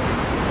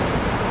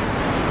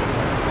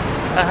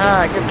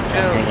 Aha, I get the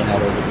joke. Hanging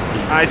out over the sea.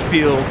 Eyes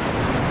peeled.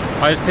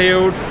 Eyes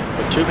peeled.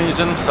 Batumi's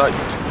in sight.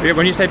 Yeah,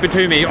 when you say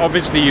Batumi,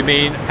 obviously you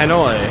mean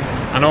Hanoi.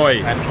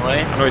 Hanoi.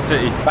 Hanoi. Hanoi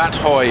City.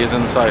 Bathoy is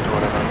in sight, or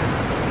whatever.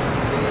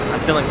 I'm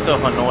feeling so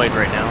annoyed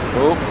right now.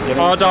 Oh,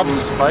 getting R-dubs.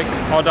 some spike.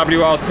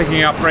 RWR's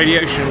picking up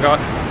radiation, guy.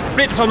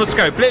 Blitz on the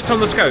scope, blitz on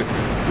the scope.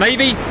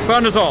 Navy,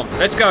 burners on.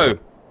 Let's go.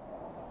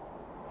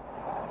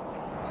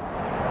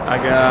 I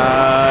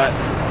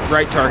got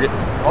right target.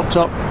 Locked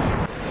up.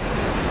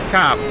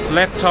 Cap,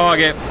 left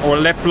target, or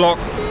left block.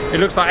 It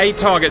looks like 8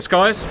 targets,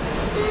 guys.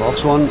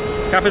 Fox 1.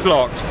 Cap is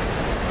locked.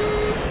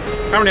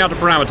 Currently out of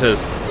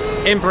parameters.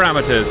 In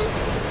parameters.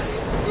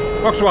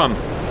 Box 1.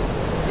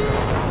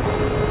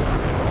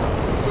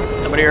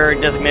 Somebody already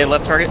designated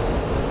left target?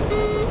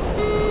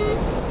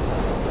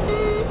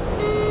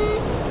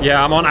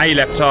 Yeah, I'm on A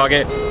left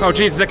target. Oh,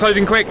 Jesus, they're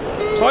closing quick.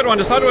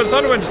 Sidewinder, sidewinder,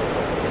 sidewinder.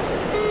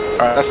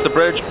 Alright, that's the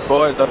bridge.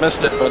 Boys, I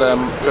missed it, but I'm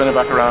going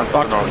back around to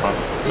the north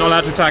one. Not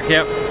allowed to attack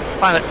yet.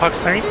 Pilot Fox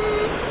 3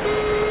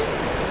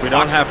 We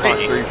don't have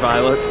Fox 3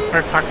 Violet.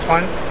 or Fox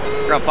 1.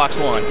 We're on Fox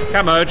 1.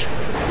 Cap merge.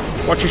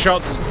 Watch your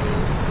shots.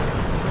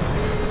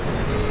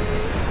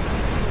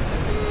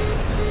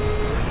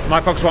 My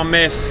Fox 1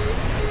 miss.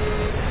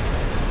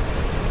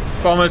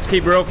 Bombers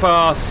keep real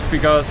fast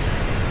because...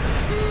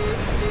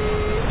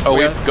 Oh,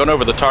 We we've gone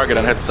over the target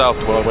and head south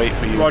while I wait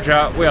for you.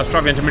 Roger, we are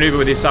struggling to maneuver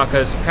with these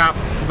suckers. Cap,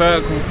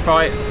 vertical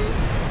fight.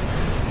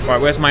 Right,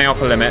 where's my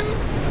alpha limit?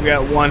 We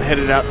got one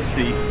headed out to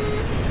sea.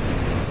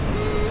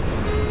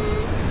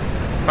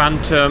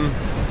 Phantom.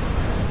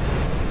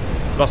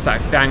 Lost that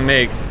dang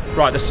MiG.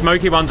 Right, the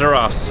smoky ones are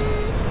us.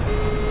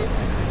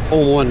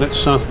 All the one next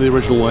south of the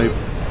original wave.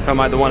 Am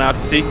I the one out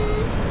to sea?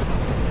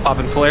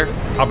 Popping flare.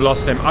 I've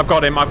lost him. I've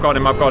got him. I've got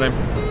him. I've got him.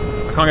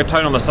 I can't get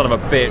tone on the son of a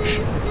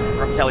bitch.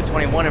 From Tally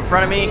 21 in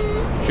front of me.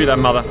 Shoot that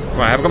mother.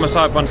 Right, have I got my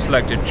side one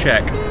selected?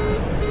 Check.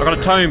 I've got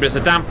a tone, but it's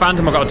a damn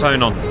Phantom I've got a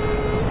tone on.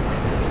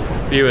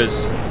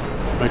 Viewers.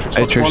 Matrix,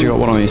 Hey, Fox Trix, 1. you got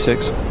one on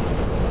E6.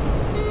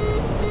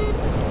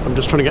 I'm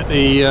just trying to get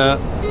the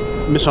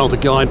missile to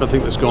guide, but I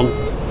think that's gone.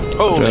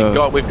 Holy Roger.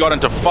 God, we've got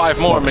into 5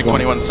 more Fox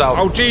MiG-21 south.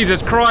 Oh,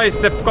 Jesus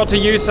Christ, they've got to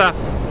USAF.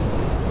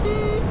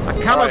 I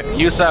cannot... Alright,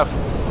 Yusuf.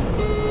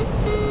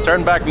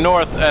 Turn back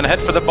north and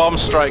head for the bomb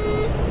strike.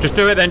 Just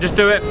do it then, just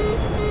do it.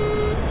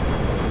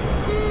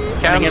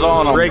 Cannons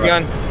on. Ray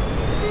gun.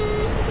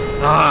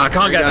 Ah, I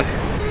can't get gun.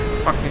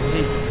 fucking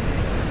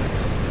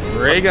heat.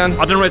 Ray gun. I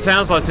don't know what it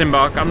sounds like,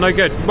 Simba. I'm no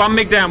good. 1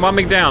 MiG down, 1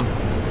 MiG down.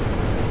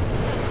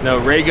 No,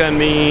 ray gun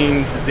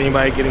means is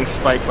anybody getting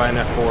spiked by an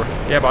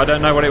F-4. Yeah, but I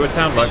don't know what it would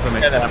sound like for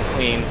me. Yeah, that I'm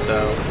clean, so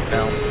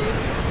no.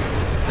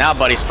 Now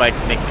Buddy spiked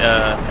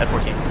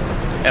F-14.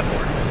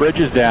 F-4.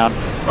 Bridge is down.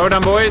 Well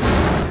done, boys.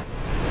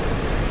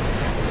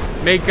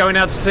 MiG going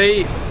out to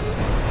sea.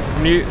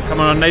 Come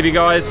on, Navy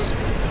guys.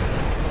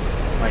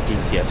 My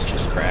DCS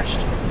just crashed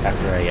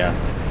after I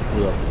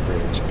blew up the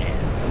bridge, and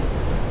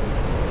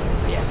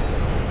yeah.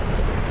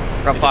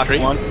 From Fox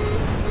 1.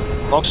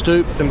 Fox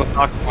 2. Symbol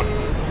Fox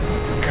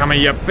 1. Come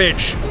here, you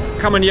bitch.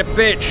 Come on, you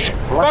bitch.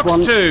 Right Box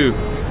one. 2.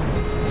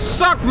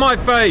 Suck my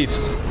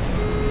face.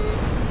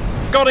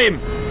 Got him.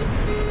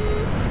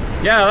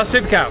 Yeah, that's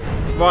Super Cap.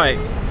 Right.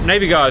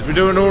 Navy guys, we're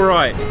doing all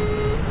right.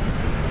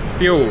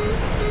 Fuel.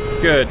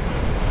 Good.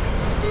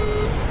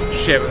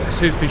 Shit,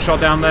 who's been shot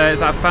down there? Is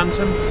that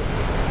Phantom?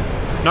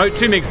 No,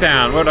 2 MiGs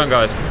down. Well done,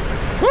 guys.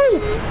 Woo!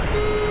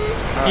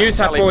 USAF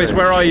Sally boys, Bridge.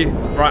 where are you?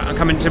 Right, I'm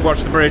coming to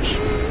watch the bridge.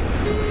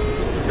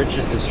 Bridge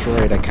is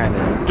destroyed. I kind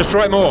of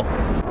Destroy it more.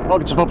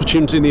 Targets of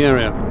opportunity in the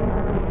area.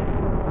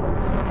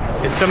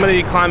 Is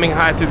somebody climbing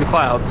high through the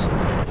clouds?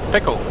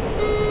 Pickle.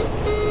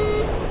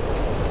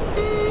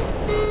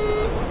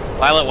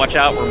 Pilot, watch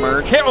out, we're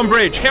merged. Hit on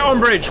bridge. Hit on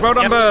bridge. Well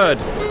done, Bird.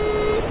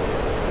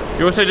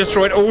 You also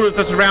destroyed all of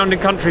the surrounding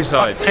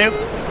countryside. Fox 2.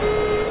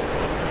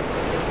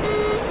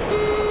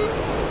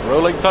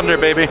 Rolling thunder,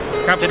 baby.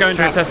 Cap's going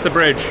to assess the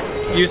bridge.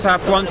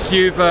 USAF, once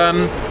you've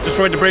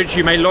destroyed the bridge,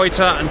 you may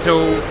loiter until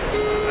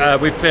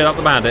we've cleared up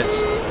the bandits.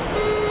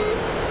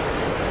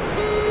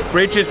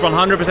 Bridge is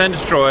 100%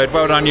 destroyed.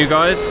 Well done, you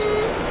guys.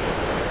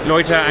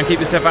 Loiter and keep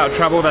yourself out of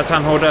trouble. That's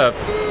un hors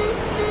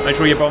d'oeuvre. Make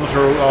sure your bombs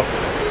are all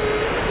off.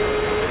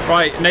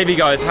 Right, Navy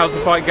guys, how's the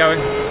fight going?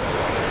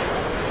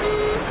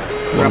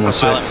 We're up One on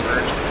pilot six.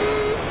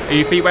 merge. Are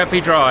you feet wet,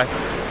 feet dry?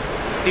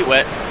 Feet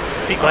wet.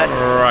 Feet wet.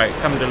 Right,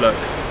 come to look.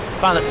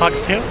 Pilot Fox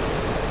 2.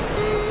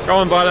 Go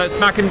on, Violet,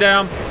 smack him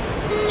down.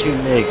 2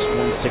 MiGs,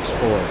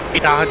 164. He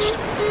dodged.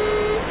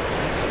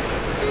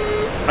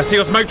 I see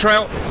your smoke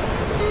trail.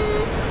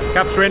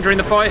 Caps surrendering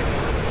the fight.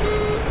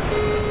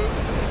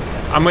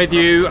 I'm with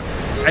you.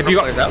 Have you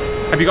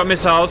got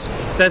missiles?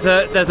 There's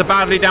a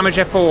badly damaged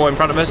F4 in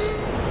front of us.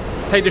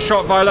 Take the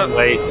shot, Violet.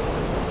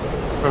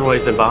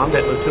 Runway's been bombed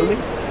at Batumi.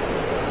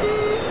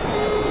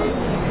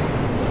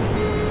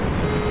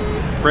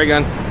 Ray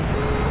gun.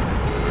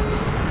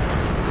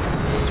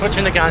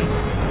 Switching the guns.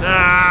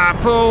 Ah,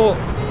 pull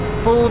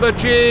the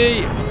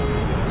G.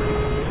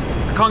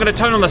 I can't get a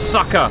tone on the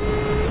sucker.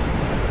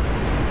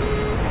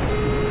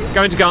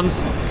 Going to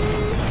guns.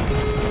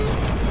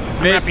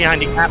 Right Miss.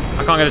 behind you, Cap.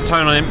 I can't get a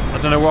tone on him. I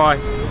don't know why.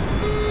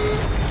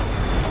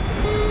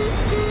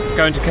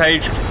 Going to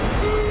cage.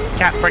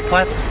 Cap, break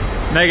left.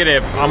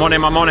 Negative. I'm on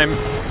him. I'm on him.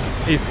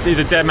 He's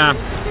a dead man.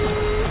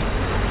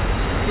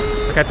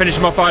 Okay, finish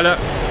him off, pilot.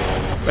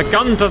 The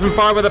gun doesn't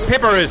fire where the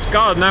pipper is.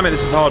 God damn it,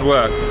 this is hard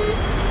work.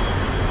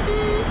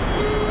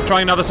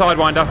 Trying another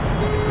sidewinder.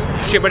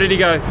 Shit, where did he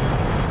go?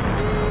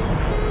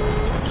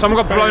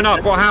 Someone got blown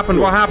up. What happened?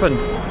 What happened?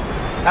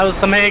 That was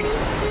the MiG.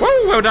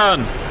 Woo, well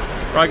done.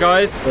 Right,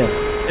 guys.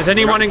 Is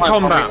anyone in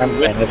combat?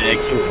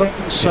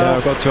 So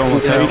I've got 2 on my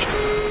tail.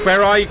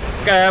 Where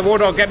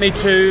Wardog, get me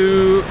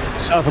to...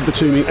 south of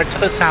Batumi. Or to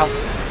the south.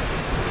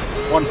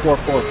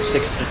 144 for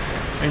 16.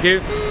 Thank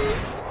you.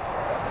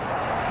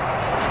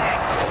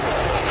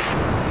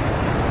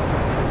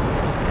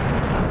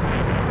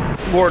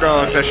 War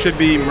dogs, I should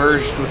be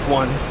merged with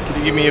one. Can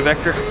you give me a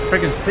vector?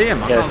 Freaking see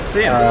him. I can't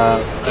see him.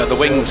 The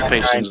winged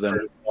patients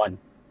then. 1.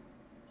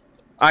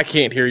 I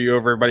can't hear you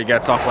over everybody.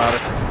 Gotta talk louder.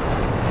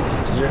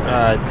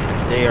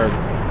 They are.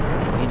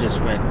 He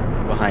just went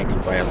behind you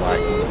by a lot.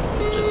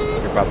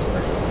 You're about to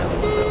merge with another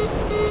one.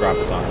 They'll drop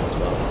his arm as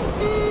well.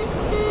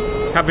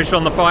 Catfish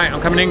on the fight. I'm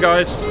coming in,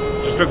 guys.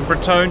 Just looking for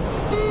a tone.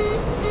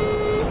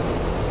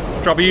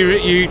 Drop, are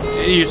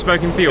you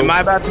smoking fuel? Am I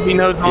about to be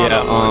node on?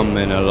 Yeah, I'm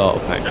in a lot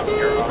of pain.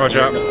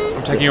 Roger.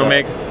 I'm taking your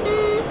MiG.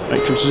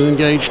 Matrix is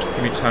engaged.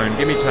 Give me tone.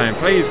 Give me tone.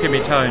 Please give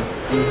me tone.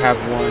 You have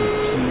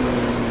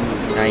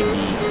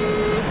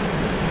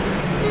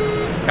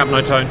 290. Cap,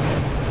 no tone.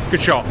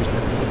 Good shot.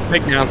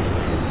 Take down.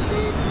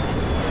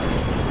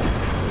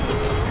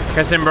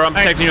 Okay, Simba, I'm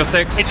protecting your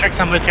 6. Matrix,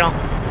 I'm with y'all.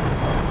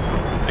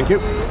 Thank you.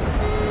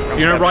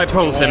 You're in right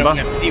pull, Simba.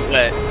 Feet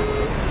wet.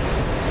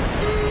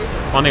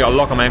 Finally got a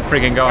lock on my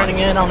friggin' guy. Running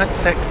in on it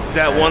 6. Is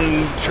that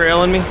one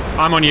trailing me?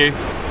 I'm on you.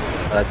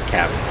 Oh, that's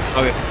Cap.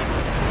 Okay.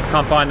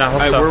 Can't find that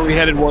Alright, hostile. where are we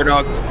headed, War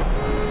Dog?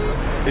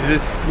 Is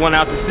this one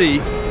out to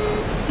sea?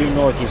 Due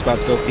north, he's about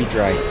to go feet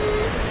dry.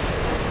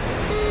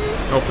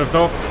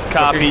 North.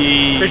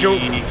 Copy. Visual.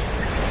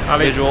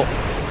 Ali. Visual.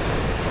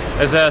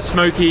 There's a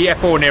smoky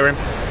F-4 near him.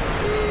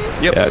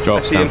 Yep. Yeah, it I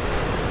drops see down.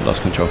 him.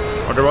 Lost control.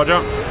 Roger,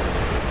 roger.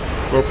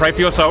 We'll pray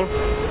for your soul.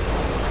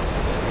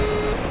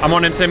 I'm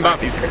on him, Simba.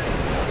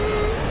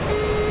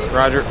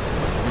 Roger. I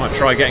might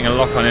try getting a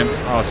lock on him.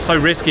 Oh, it's so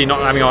risky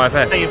not having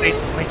IFF. Stay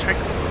basic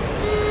Matrix.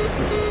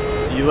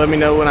 You let me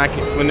know when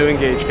to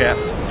engage, Cap.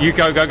 You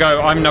go.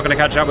 I'm not going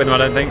to catch up with him, I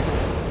don't think.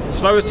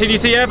 Slowest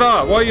TDC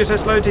ever! Why are you so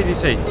slow,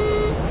 TDC?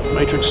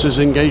 Matrix is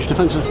engaged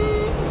defensive.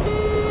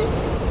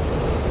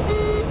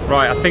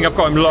 Right, I think I've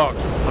got him locked.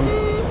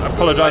 I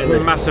apologise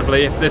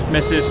massively if this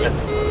misses.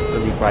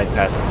 Really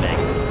bypass the thing.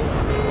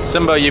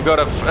 Simba, you've got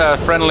a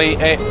friendly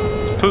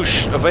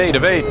push.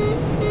 Evade.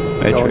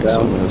 Matrix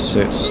on the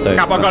 6 stage.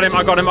 Cap, I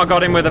got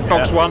him with a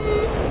Fox 1.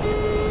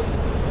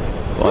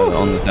 Pilot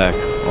on the deck.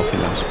 Off he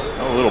goes.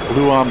 Oh, a little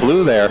blue on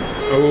blue there.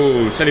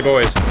 Oh, silly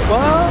boys.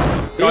 Well,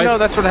 you Guys. know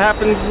that's what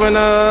happens when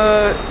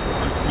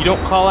you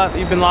don't call out that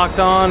you've been locked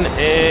on,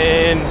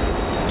 and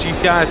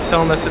GCI is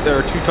telling us that there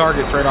are 2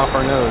 targets right off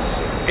our nose.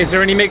 Is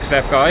there any mix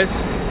left,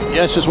 guys?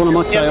 Yes, just one on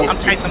my tail. I'm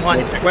chasing one.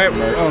 Where?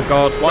 Oh,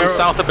 God. One Where-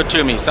 south of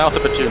Batumi. Yeah, south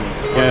of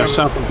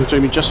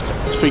Batumi, just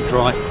feet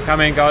dry.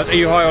 Come in, guys. Are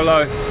you high or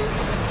low?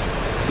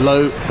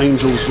 Low,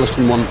 angels less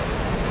than 1.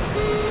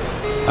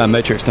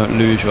 Matrix, don't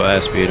lose your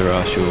airspeed or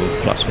else you'll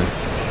flat spin.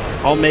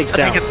 All MiGs I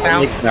down. think it's All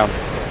down. MiGs down.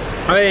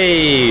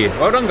 Hey,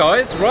 well done,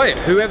 guys. Right,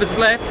 whoever's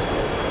left,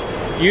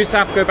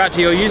 USAF, go back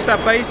to your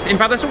USAF base. In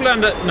fact, let's all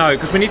land at... No,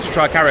 because we need to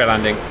try a carrier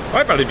landing.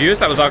 Right, valid viewers,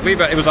 that was ugly,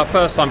 but it was our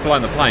first time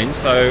flying the plane,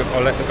 so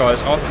I'll let the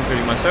guys off,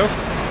 including myself.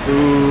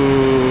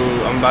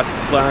 Ooh, I'm about to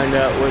find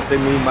out what they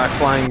mean by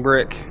flying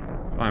brick.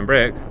 Flying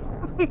brick.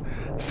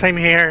 Same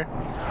here.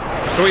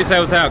 Sort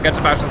yourselves out, get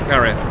to back to the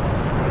carrier.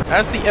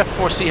 As the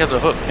F-4C has a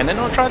hook, can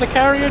anyone try the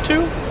carrier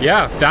too?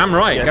 Yeah, damn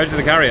right, Yeah. go to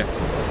the carrier.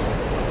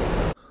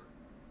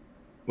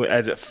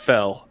 As it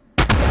fell.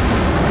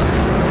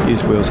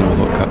 Use wheels and a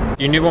hook cut.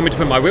 You want me to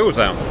put my wheels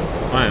out?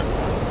 I am.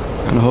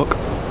 And a hook.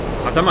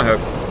 I've done my hook.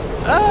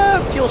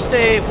 Fuel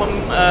stay, what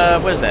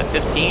is that,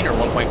 15 or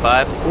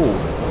 1.5? Ooh,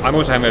 I'm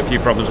also having a few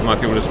problems with my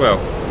fuel as well.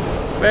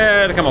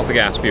 Better come off the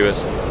gas,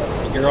 viewers.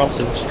 You're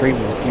also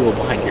streaming the fuel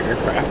behind your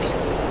aircraft.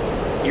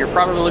 You're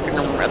probably looking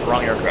at the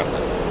wrong aircraft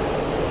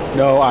then.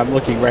 No, I'm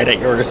looking right at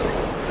yours.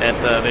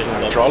 That's visual.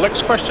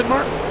 Hydraulics, question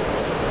mark?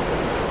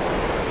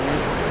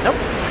 Nope,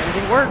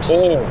 everything works.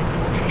 Oh,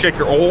 check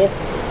your oil.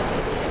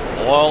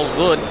 Oil's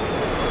good.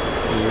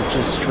 You're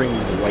just streaming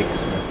the white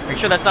smoke. Make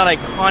sure that's not a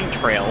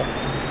contrail.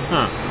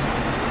 Huh.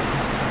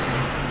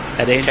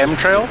 At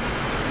Chemtrail?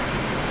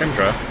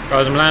 Chemtra.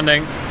 Guys, I'm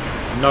landing.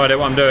 No idea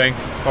what I'm doing.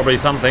 Probably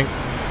something.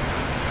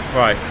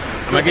 Right.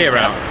 And my gear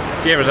out.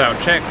 Gear is out.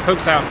 Check.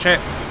 Hooks out. Check.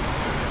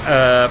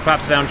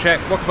 Flaps down. Check.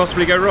 What could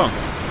possibly go wrong?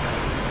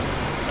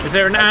 Is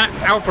there an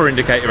alpha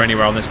indicator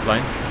anywhere on this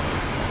plane?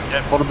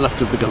 Yeah, bottom left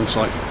of the gun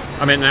sight.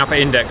 I meant an alpha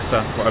index,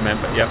 that's what I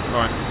meant, but yeah,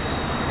 alright.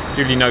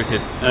 Duly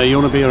noted. You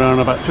want to be around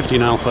about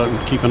 15 alpha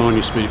and keep an eye on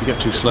your speed. If you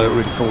get too slow, it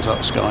really falls out of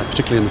the sky,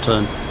 particularly in the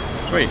turn.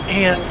 Sweet.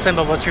 And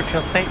Symbol, what's your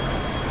fuel state?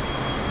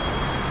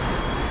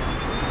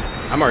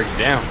 I'm already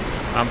down.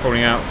 I'm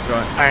pulling out, so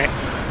Alright.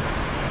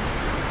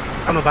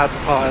 I'm about to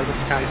fall out of the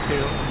sky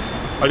too.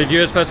 I did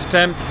yours first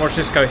attempt. Watch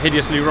this go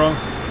hideously wrong.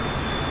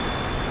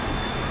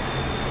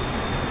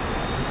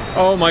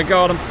 Oh my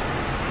god, I'm...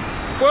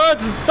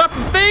 Words and stuff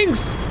and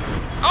things!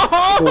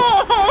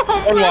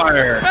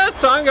 Oh! Best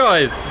time,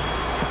 guys!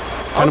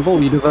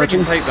 Cannonball, you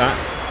diverging? Take that.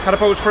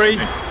 Catapult's free.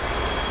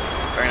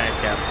 Very nice,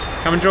 Cap.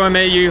 Come and join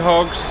me, you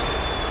hogs.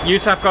 You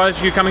SAP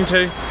guys, you coming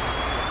too?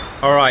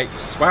 Alright.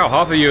 Wow,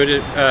 half of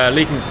you are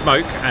leaking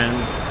smoke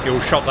and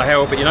you'll shot to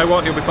hell, but you know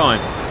what? You'll be fine.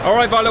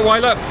 Alright, Violet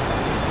Weiler.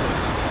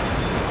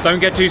 Don't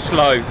get too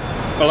slow.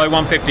 Below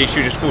 150,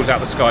 she just falls out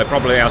the sky.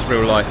 Probably as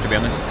real life, to be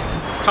honest.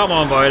 Come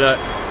on, Violet.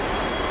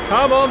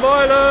 Come on,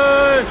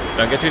 Violet.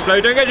 Don't get too slow.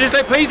 Don't get too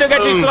slow. Please don't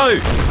get too slow.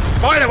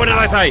 Violet, what did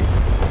I say?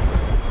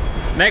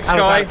 Next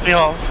guy.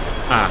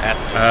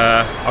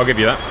 I'll give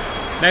you that.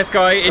 Next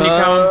guy, in you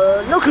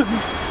come. No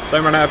cookies.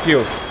 Don't run out of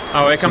fuel.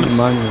 Oh, here comes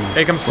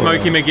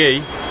Smokey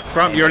McGee.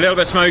 Grump, you're a little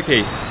bit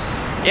smoky.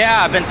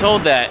 Yeah, I've been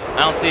told that. I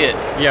don't see it.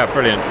 Yeah,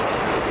 brilliant.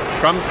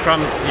 Grump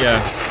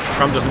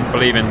doesn't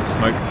believe in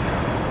smoke.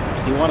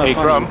 You want to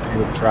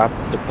drop,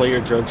 deploy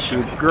your drug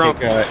chute, Grump.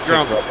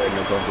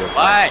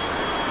 What?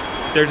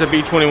 There's a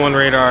B-21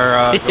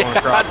 radar going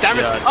across. Damn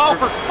it. Oh,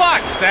 for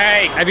fuck's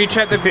sake! Have you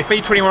checked the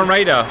B-21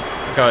 radar,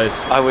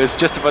 guys? I was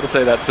just about to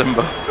say that,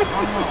 Simba.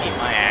 Eat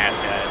my ass,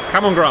 guys.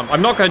 Come on, Grump.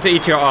 I'm not going to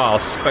eat your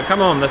ass, but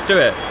come on, let's do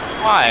it.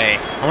 Why?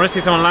 I want to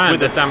see someone land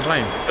the damn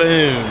plane.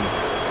 Boom.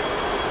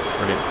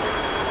 Brilliant.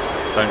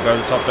 Don't go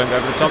over the top, don't go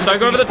over the top, don't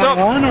go over the top!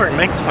 21 or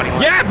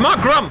MiG-21? Yeah, my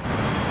Grump!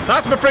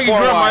 That's my freaking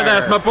Grump right there,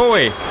 that's my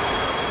boy.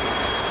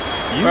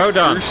 Well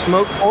done.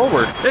 Smoke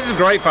forward. This is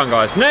great fun,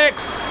 guys.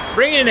 Next!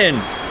 Bring it in!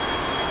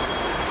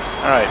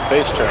 Alright,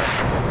 base turn.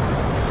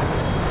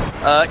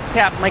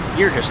 Cap, my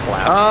gear just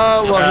collapsed.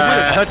 Oh, well, he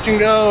did a touch and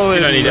go. You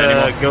don't need it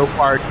anymore. Go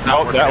part.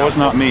 No, that was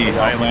not me.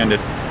 I landed.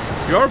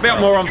 You're a bit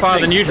more on fire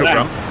than usual,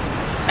 Grump.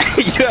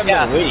 You have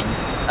no wing.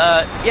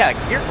 Yeah,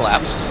 gear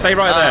collapse. Stay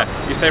right there.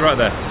 You stay right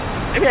there.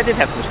 Maybe I did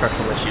have some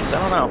structural issues. I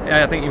don't know.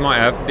 Yeah, I think you might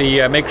have.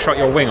 The Meg shot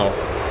your wing off.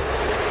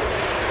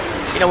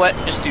 You know what?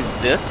 Just do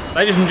this.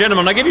 Ladies and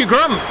gentlemen, I give you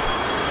Grump.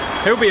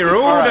 He'll be here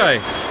all day.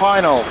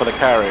 Final for the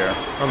carrier.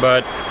 Come on,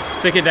 Bird.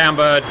 Stick it down,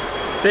 Bird.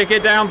 Stick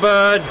it down,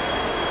 Bird.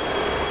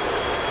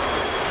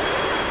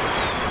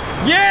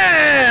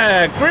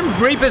 Yeah! Grim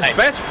Reapers,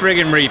 best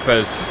friggin'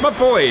 Reapers. It's my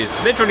boys.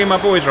 Literally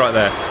my boys right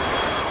there.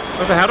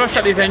 Also, how do I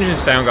shut these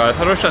engines down, guys?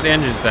 How do I shut the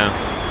engines down?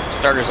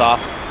 Starters off.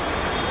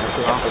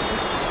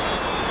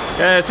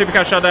 Yeah,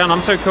 supercar shut down.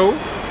 I'm so cool.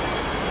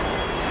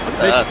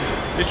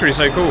 Literally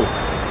so cool.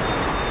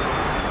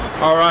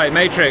 Alright,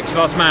 Matrix,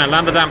 last man.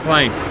 Land the damn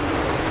plane.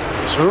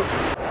 So,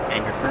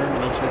 and confirm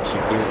Matrix,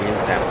 your gear is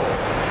down.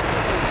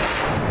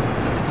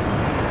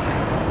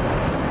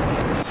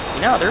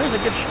 You know, there is a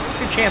good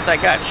chance I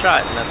got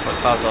shot, and that's what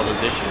caused all those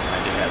issues.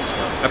 I did have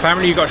smoke.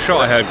 Apparently you got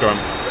shot, I heard, Grump.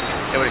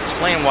 It would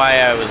explain why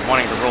I was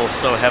wanting to roll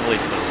so heavily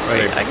to the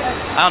right.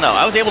 I don't know.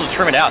 I was able to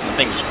trim it out, and the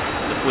thing just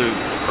flew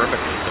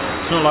perfectly. So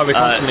it's not like we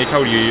constantly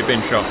told you you've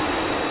been shot.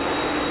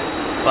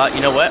 But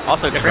you know what?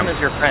 Also, trim is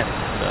your friend.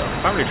 So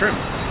family trim.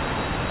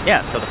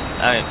 Yeah. So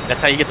that's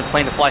how you get the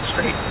plane to fly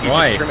straight. You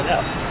just trim it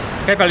out.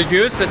 Okay, valid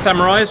viewers, let's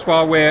summarise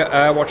while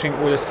we're watching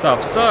all this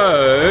stuff.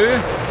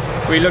 So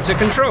we looked at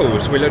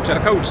controls, we looked at a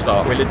cold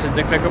start, we looked at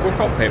the clickable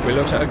cockpit, we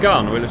looked at a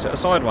gun, we looked at a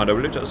sidewinder,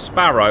 we looked at a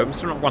Sparrow. I'm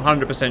still not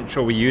 100%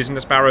 sure we're using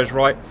the Sparrows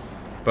right,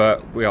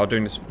 but we are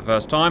doing this for the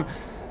first time.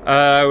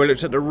 We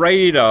looked at the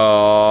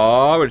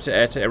radar, we looked at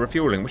air-to-air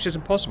refueling, which is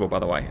impossible, by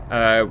the way.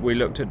 We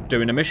looked at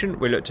doing a mission,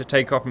 we looked at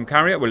takeoff from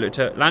carrier, we looked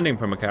at landing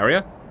from a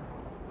carrier.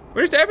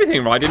 We looked at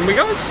everything right, didn't we,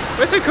 guys?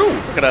 We're so cool.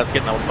 Look at us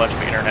getting a bunch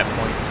of internet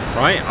points.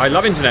 Right, I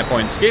love internet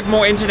points. Give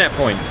more internet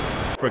points.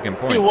 Freaking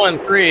points.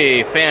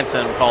 213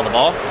 Phantom, call the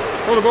ball.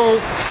 Call the ball.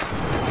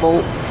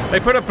 Ball. They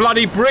put a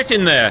bloody Brit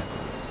in there.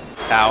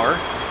 Power.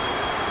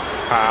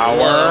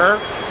 Power.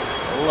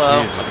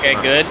 Hello. Okay,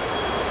 good.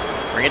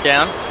 Bring it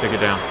down. Take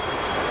it down.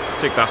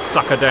 Take that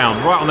sucker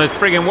down. Right on those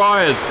friggin'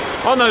 wires.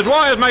 On those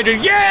wires, Major.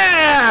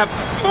 Yeah!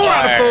 4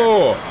 out of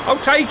 4. I'll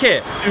take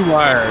it. 2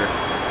 wire.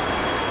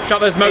 Shut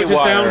those motors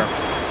down.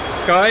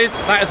 Guys,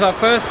 that is our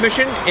first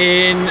mission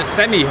in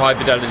semi-high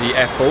fidelity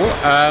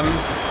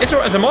F-4. It's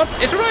alright as a mod.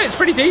 It's alright. It's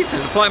pretty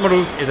decent. The flight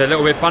model is a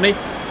little bit funny,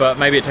 but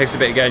maybe it takes a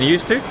bit of getting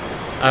used to.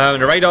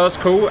 The radar's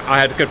cool. I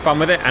had good fun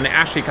with it, and it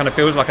actually kind of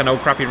feels like an old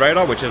crappy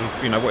radar, which is,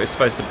 you know, what it's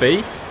supposed to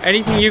be.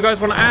 Anything you guys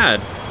want to add?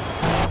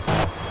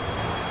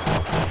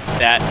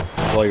 That.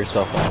 Blow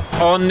yourself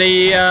up. On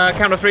the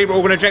count of 3, we're all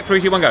going to eject. 3,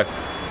 2, 1, go. Oh,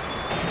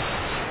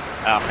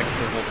 I think it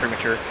was a little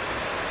premature.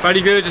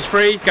 Value viewers is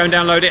free. Go and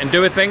download it and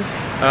do a thing.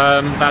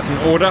 That's an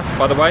order,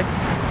 by the way.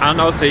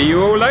 And I'll see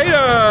you all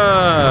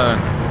later.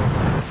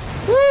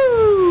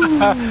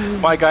 Woo!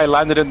 My guy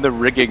landed in the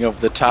rigging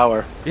of the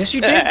tower. Yes, you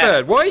did,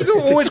 Bird. Why have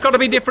you always got to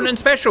be different and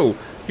special?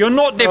 You're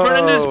not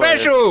different and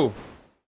special.